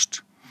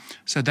resourced.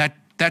 So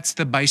that's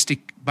the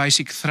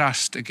basic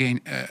thrust,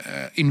 again,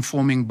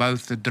 informing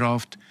both the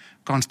draft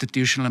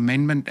constitutional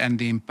amendment and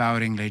the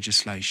empowering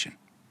legislation.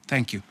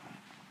 Thank you.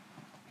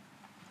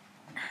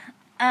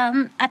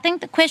 I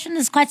think the question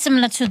is quite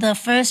similar to the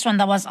first one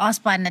that was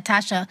asked by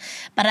Natasha,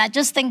 but I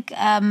just think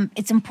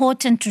it's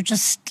important to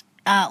just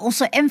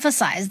also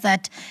emphasize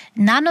that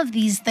none of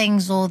these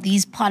things or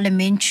these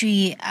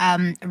parliamentary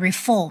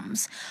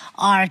reforms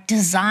are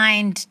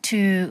designed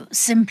to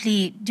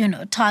simply,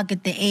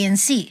 target the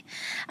ANC.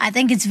 I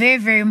think it's very,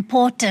 very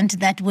important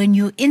that when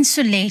you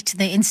insulate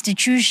the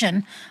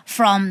institution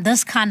from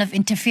this kind of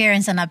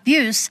interference and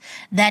abuse,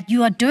 that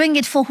you are doing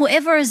it for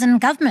whoever is in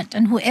government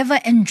and whoever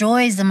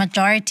enjoys the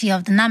majority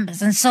of the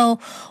numbers. And so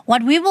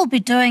what we will be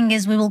doing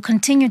is we will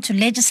continue to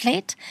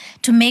legislate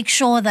to make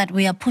sure that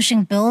we are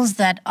pushing bills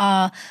that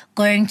are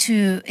going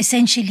to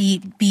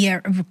essentially be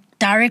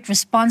direct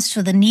response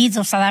to the needs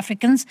of South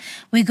Africans.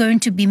 We're going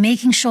to be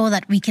making sure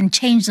that we can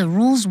change the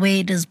rules where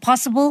it is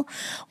possible.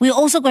 We're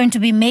also going to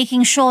be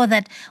making sure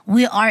that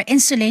we are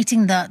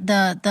insulating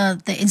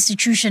the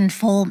institution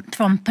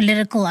from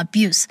political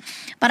abuse.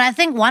 But I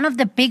think one of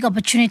the big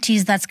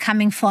opportunities that's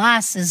coming for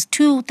us is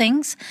two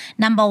things.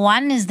 Number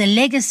one is the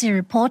legacy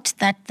report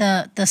that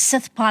the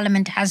Sixth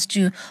Parliament has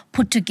to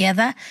put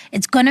together.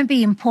 It's going to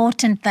be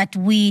important that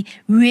we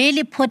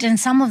really put in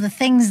some of the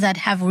things that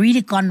have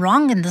really gone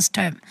wrong in this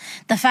term.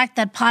 The fact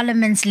that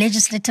Parliament's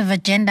legislative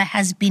agenda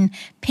has been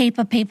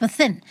paper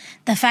thin.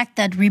 The fact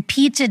that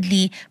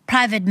repeatedly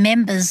private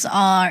members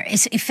are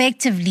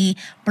effectively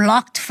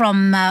blocked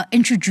from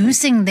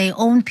introducing their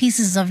own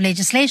pieces of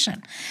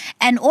legislation.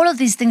 And all of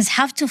these things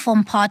have to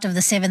form part of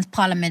the Seventh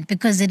Parliament,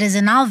 because it is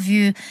in our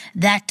view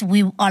that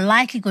we are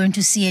likely going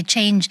to see a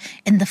change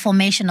in the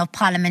formation of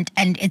Parliament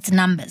and its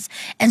numbers.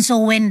 And so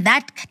when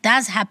that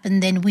does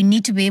happen, then we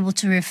need to be able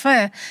to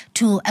refer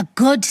to a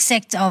good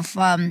set of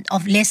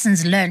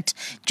lessons learnt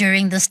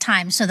during this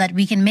time, so that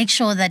we can make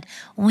sure that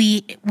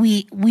we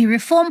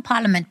reform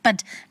Parliament,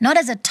 but not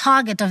as a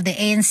target of the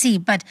ANC,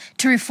 but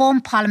to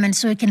reform Parliament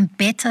so it can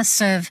better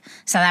serve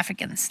South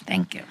Africans.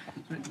 Thank you.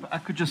 If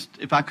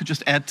I could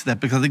just add to that,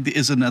 because I think there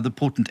is another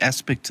important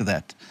aspect to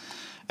that,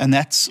 and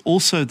that's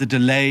also the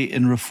delay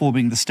in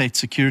reforming the state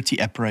security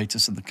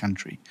apparatus in the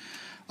country.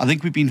 I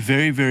think we've been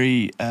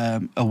very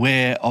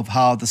aware of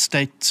how the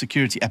state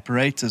security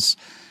apparatus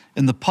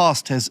in the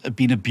past has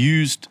been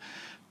abused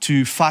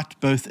to fight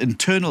both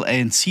internal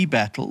ANC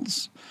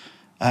battles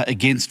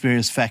against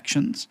various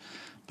factions,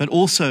 but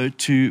also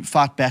to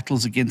fight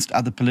battles against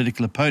other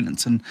political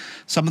opponents. And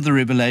some of the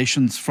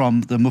revelations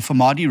from the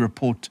Mufamadi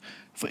report,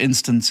 for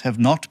instance, have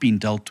not been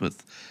dealt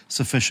with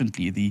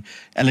sufficiently. The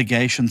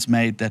allegations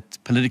made that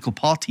political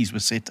parties were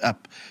set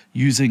up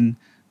using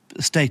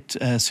state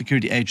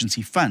security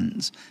agency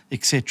funds,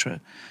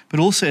 etc. But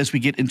also, as we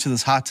get into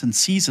this heightened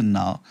season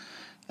now,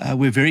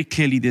 where very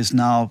clearly there's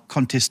now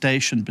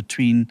contestation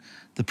between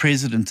the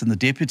president and the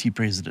deputy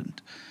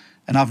president.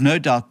 And I've no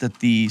doubt that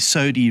the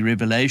Sodi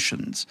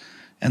revelations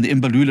and the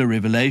Imbalula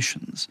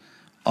revelations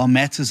are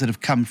matters that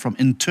have come from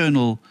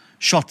internal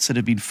shots that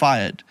have been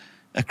fired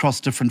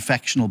across different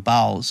factional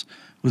bowels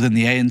within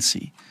the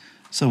ANC.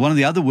 So one of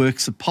the other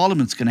works that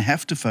Parliament's going to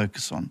have to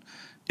focus on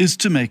is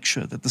to make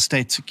sure that the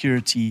state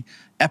security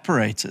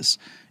apparatus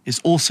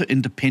is also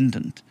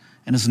independent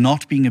and is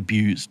not being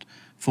abused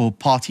for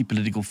party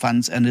political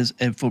funds and is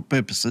for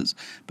purposes,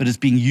 but is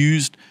being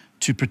used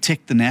to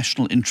protect the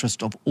national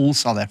interest of all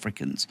South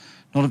Africans,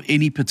 not of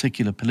any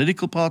particular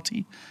political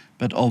party,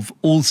 but of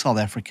all South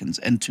Africans,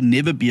 and to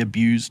never be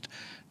abused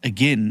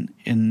again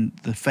in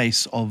the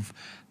face of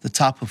the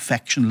type of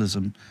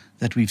factionalism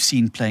that we've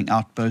seen playing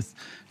out both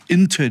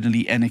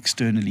internally and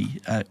externally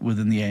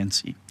within the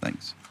ANC.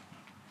 Thanks.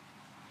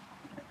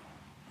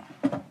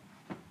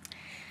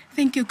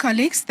 Thank you,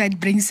 colleagues. That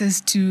brings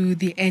us to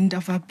the end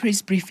of our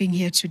press briefing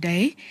here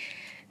today.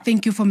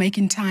 Thank you for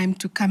making time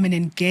to come and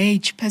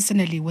engage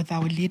personally with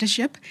our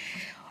leadership.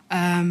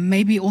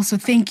 Maybe also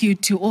thank you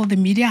to all the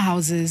media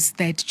houses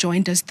that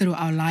joined us through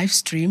our live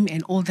stream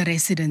and all the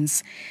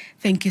residents.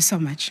 Thank you so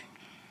much.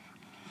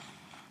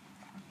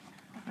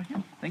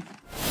 Thank you.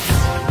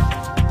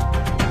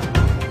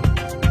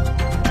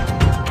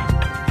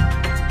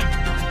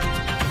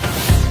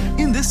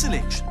 In this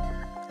election,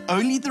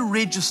 only the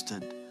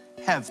registered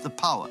have the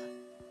power.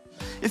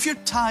 If you're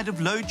tired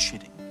of load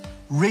shedding,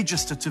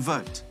 register to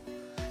vote.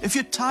 If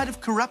you're tired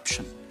of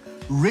corruption,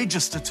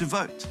 register to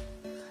vote.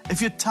 If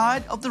you're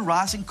tired of the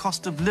rising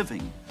cost of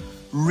living,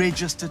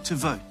 register to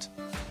vote.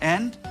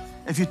 And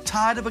if you're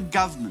tired of a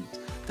government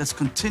that's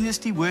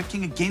continuously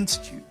working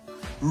against you,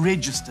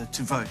 register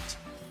to vote.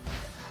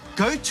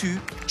 Go to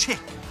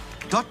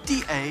check.da.org.za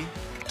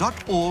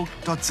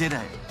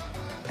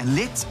and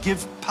let's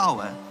give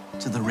power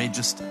to the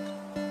registered.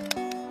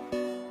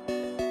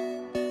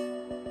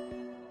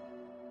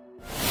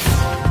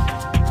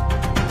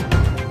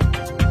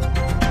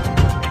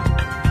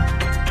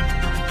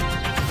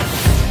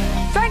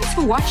 Thanks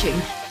for watching.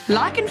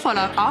 Like and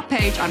follow our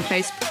page on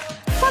Facebook.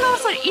 Follow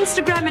us on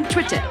Instagram and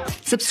Twitter.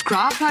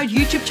 Subscribe to our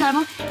YouTube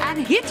channel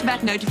and hit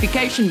that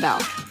notification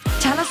bell.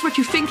 Tell us what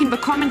you think in the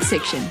comment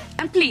section.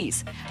 And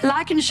please,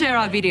 like and share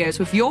our videos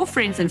with your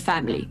friends and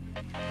family.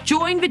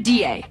 Join the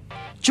DA.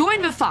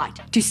 Join the fight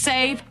to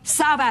save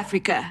South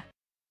Africa.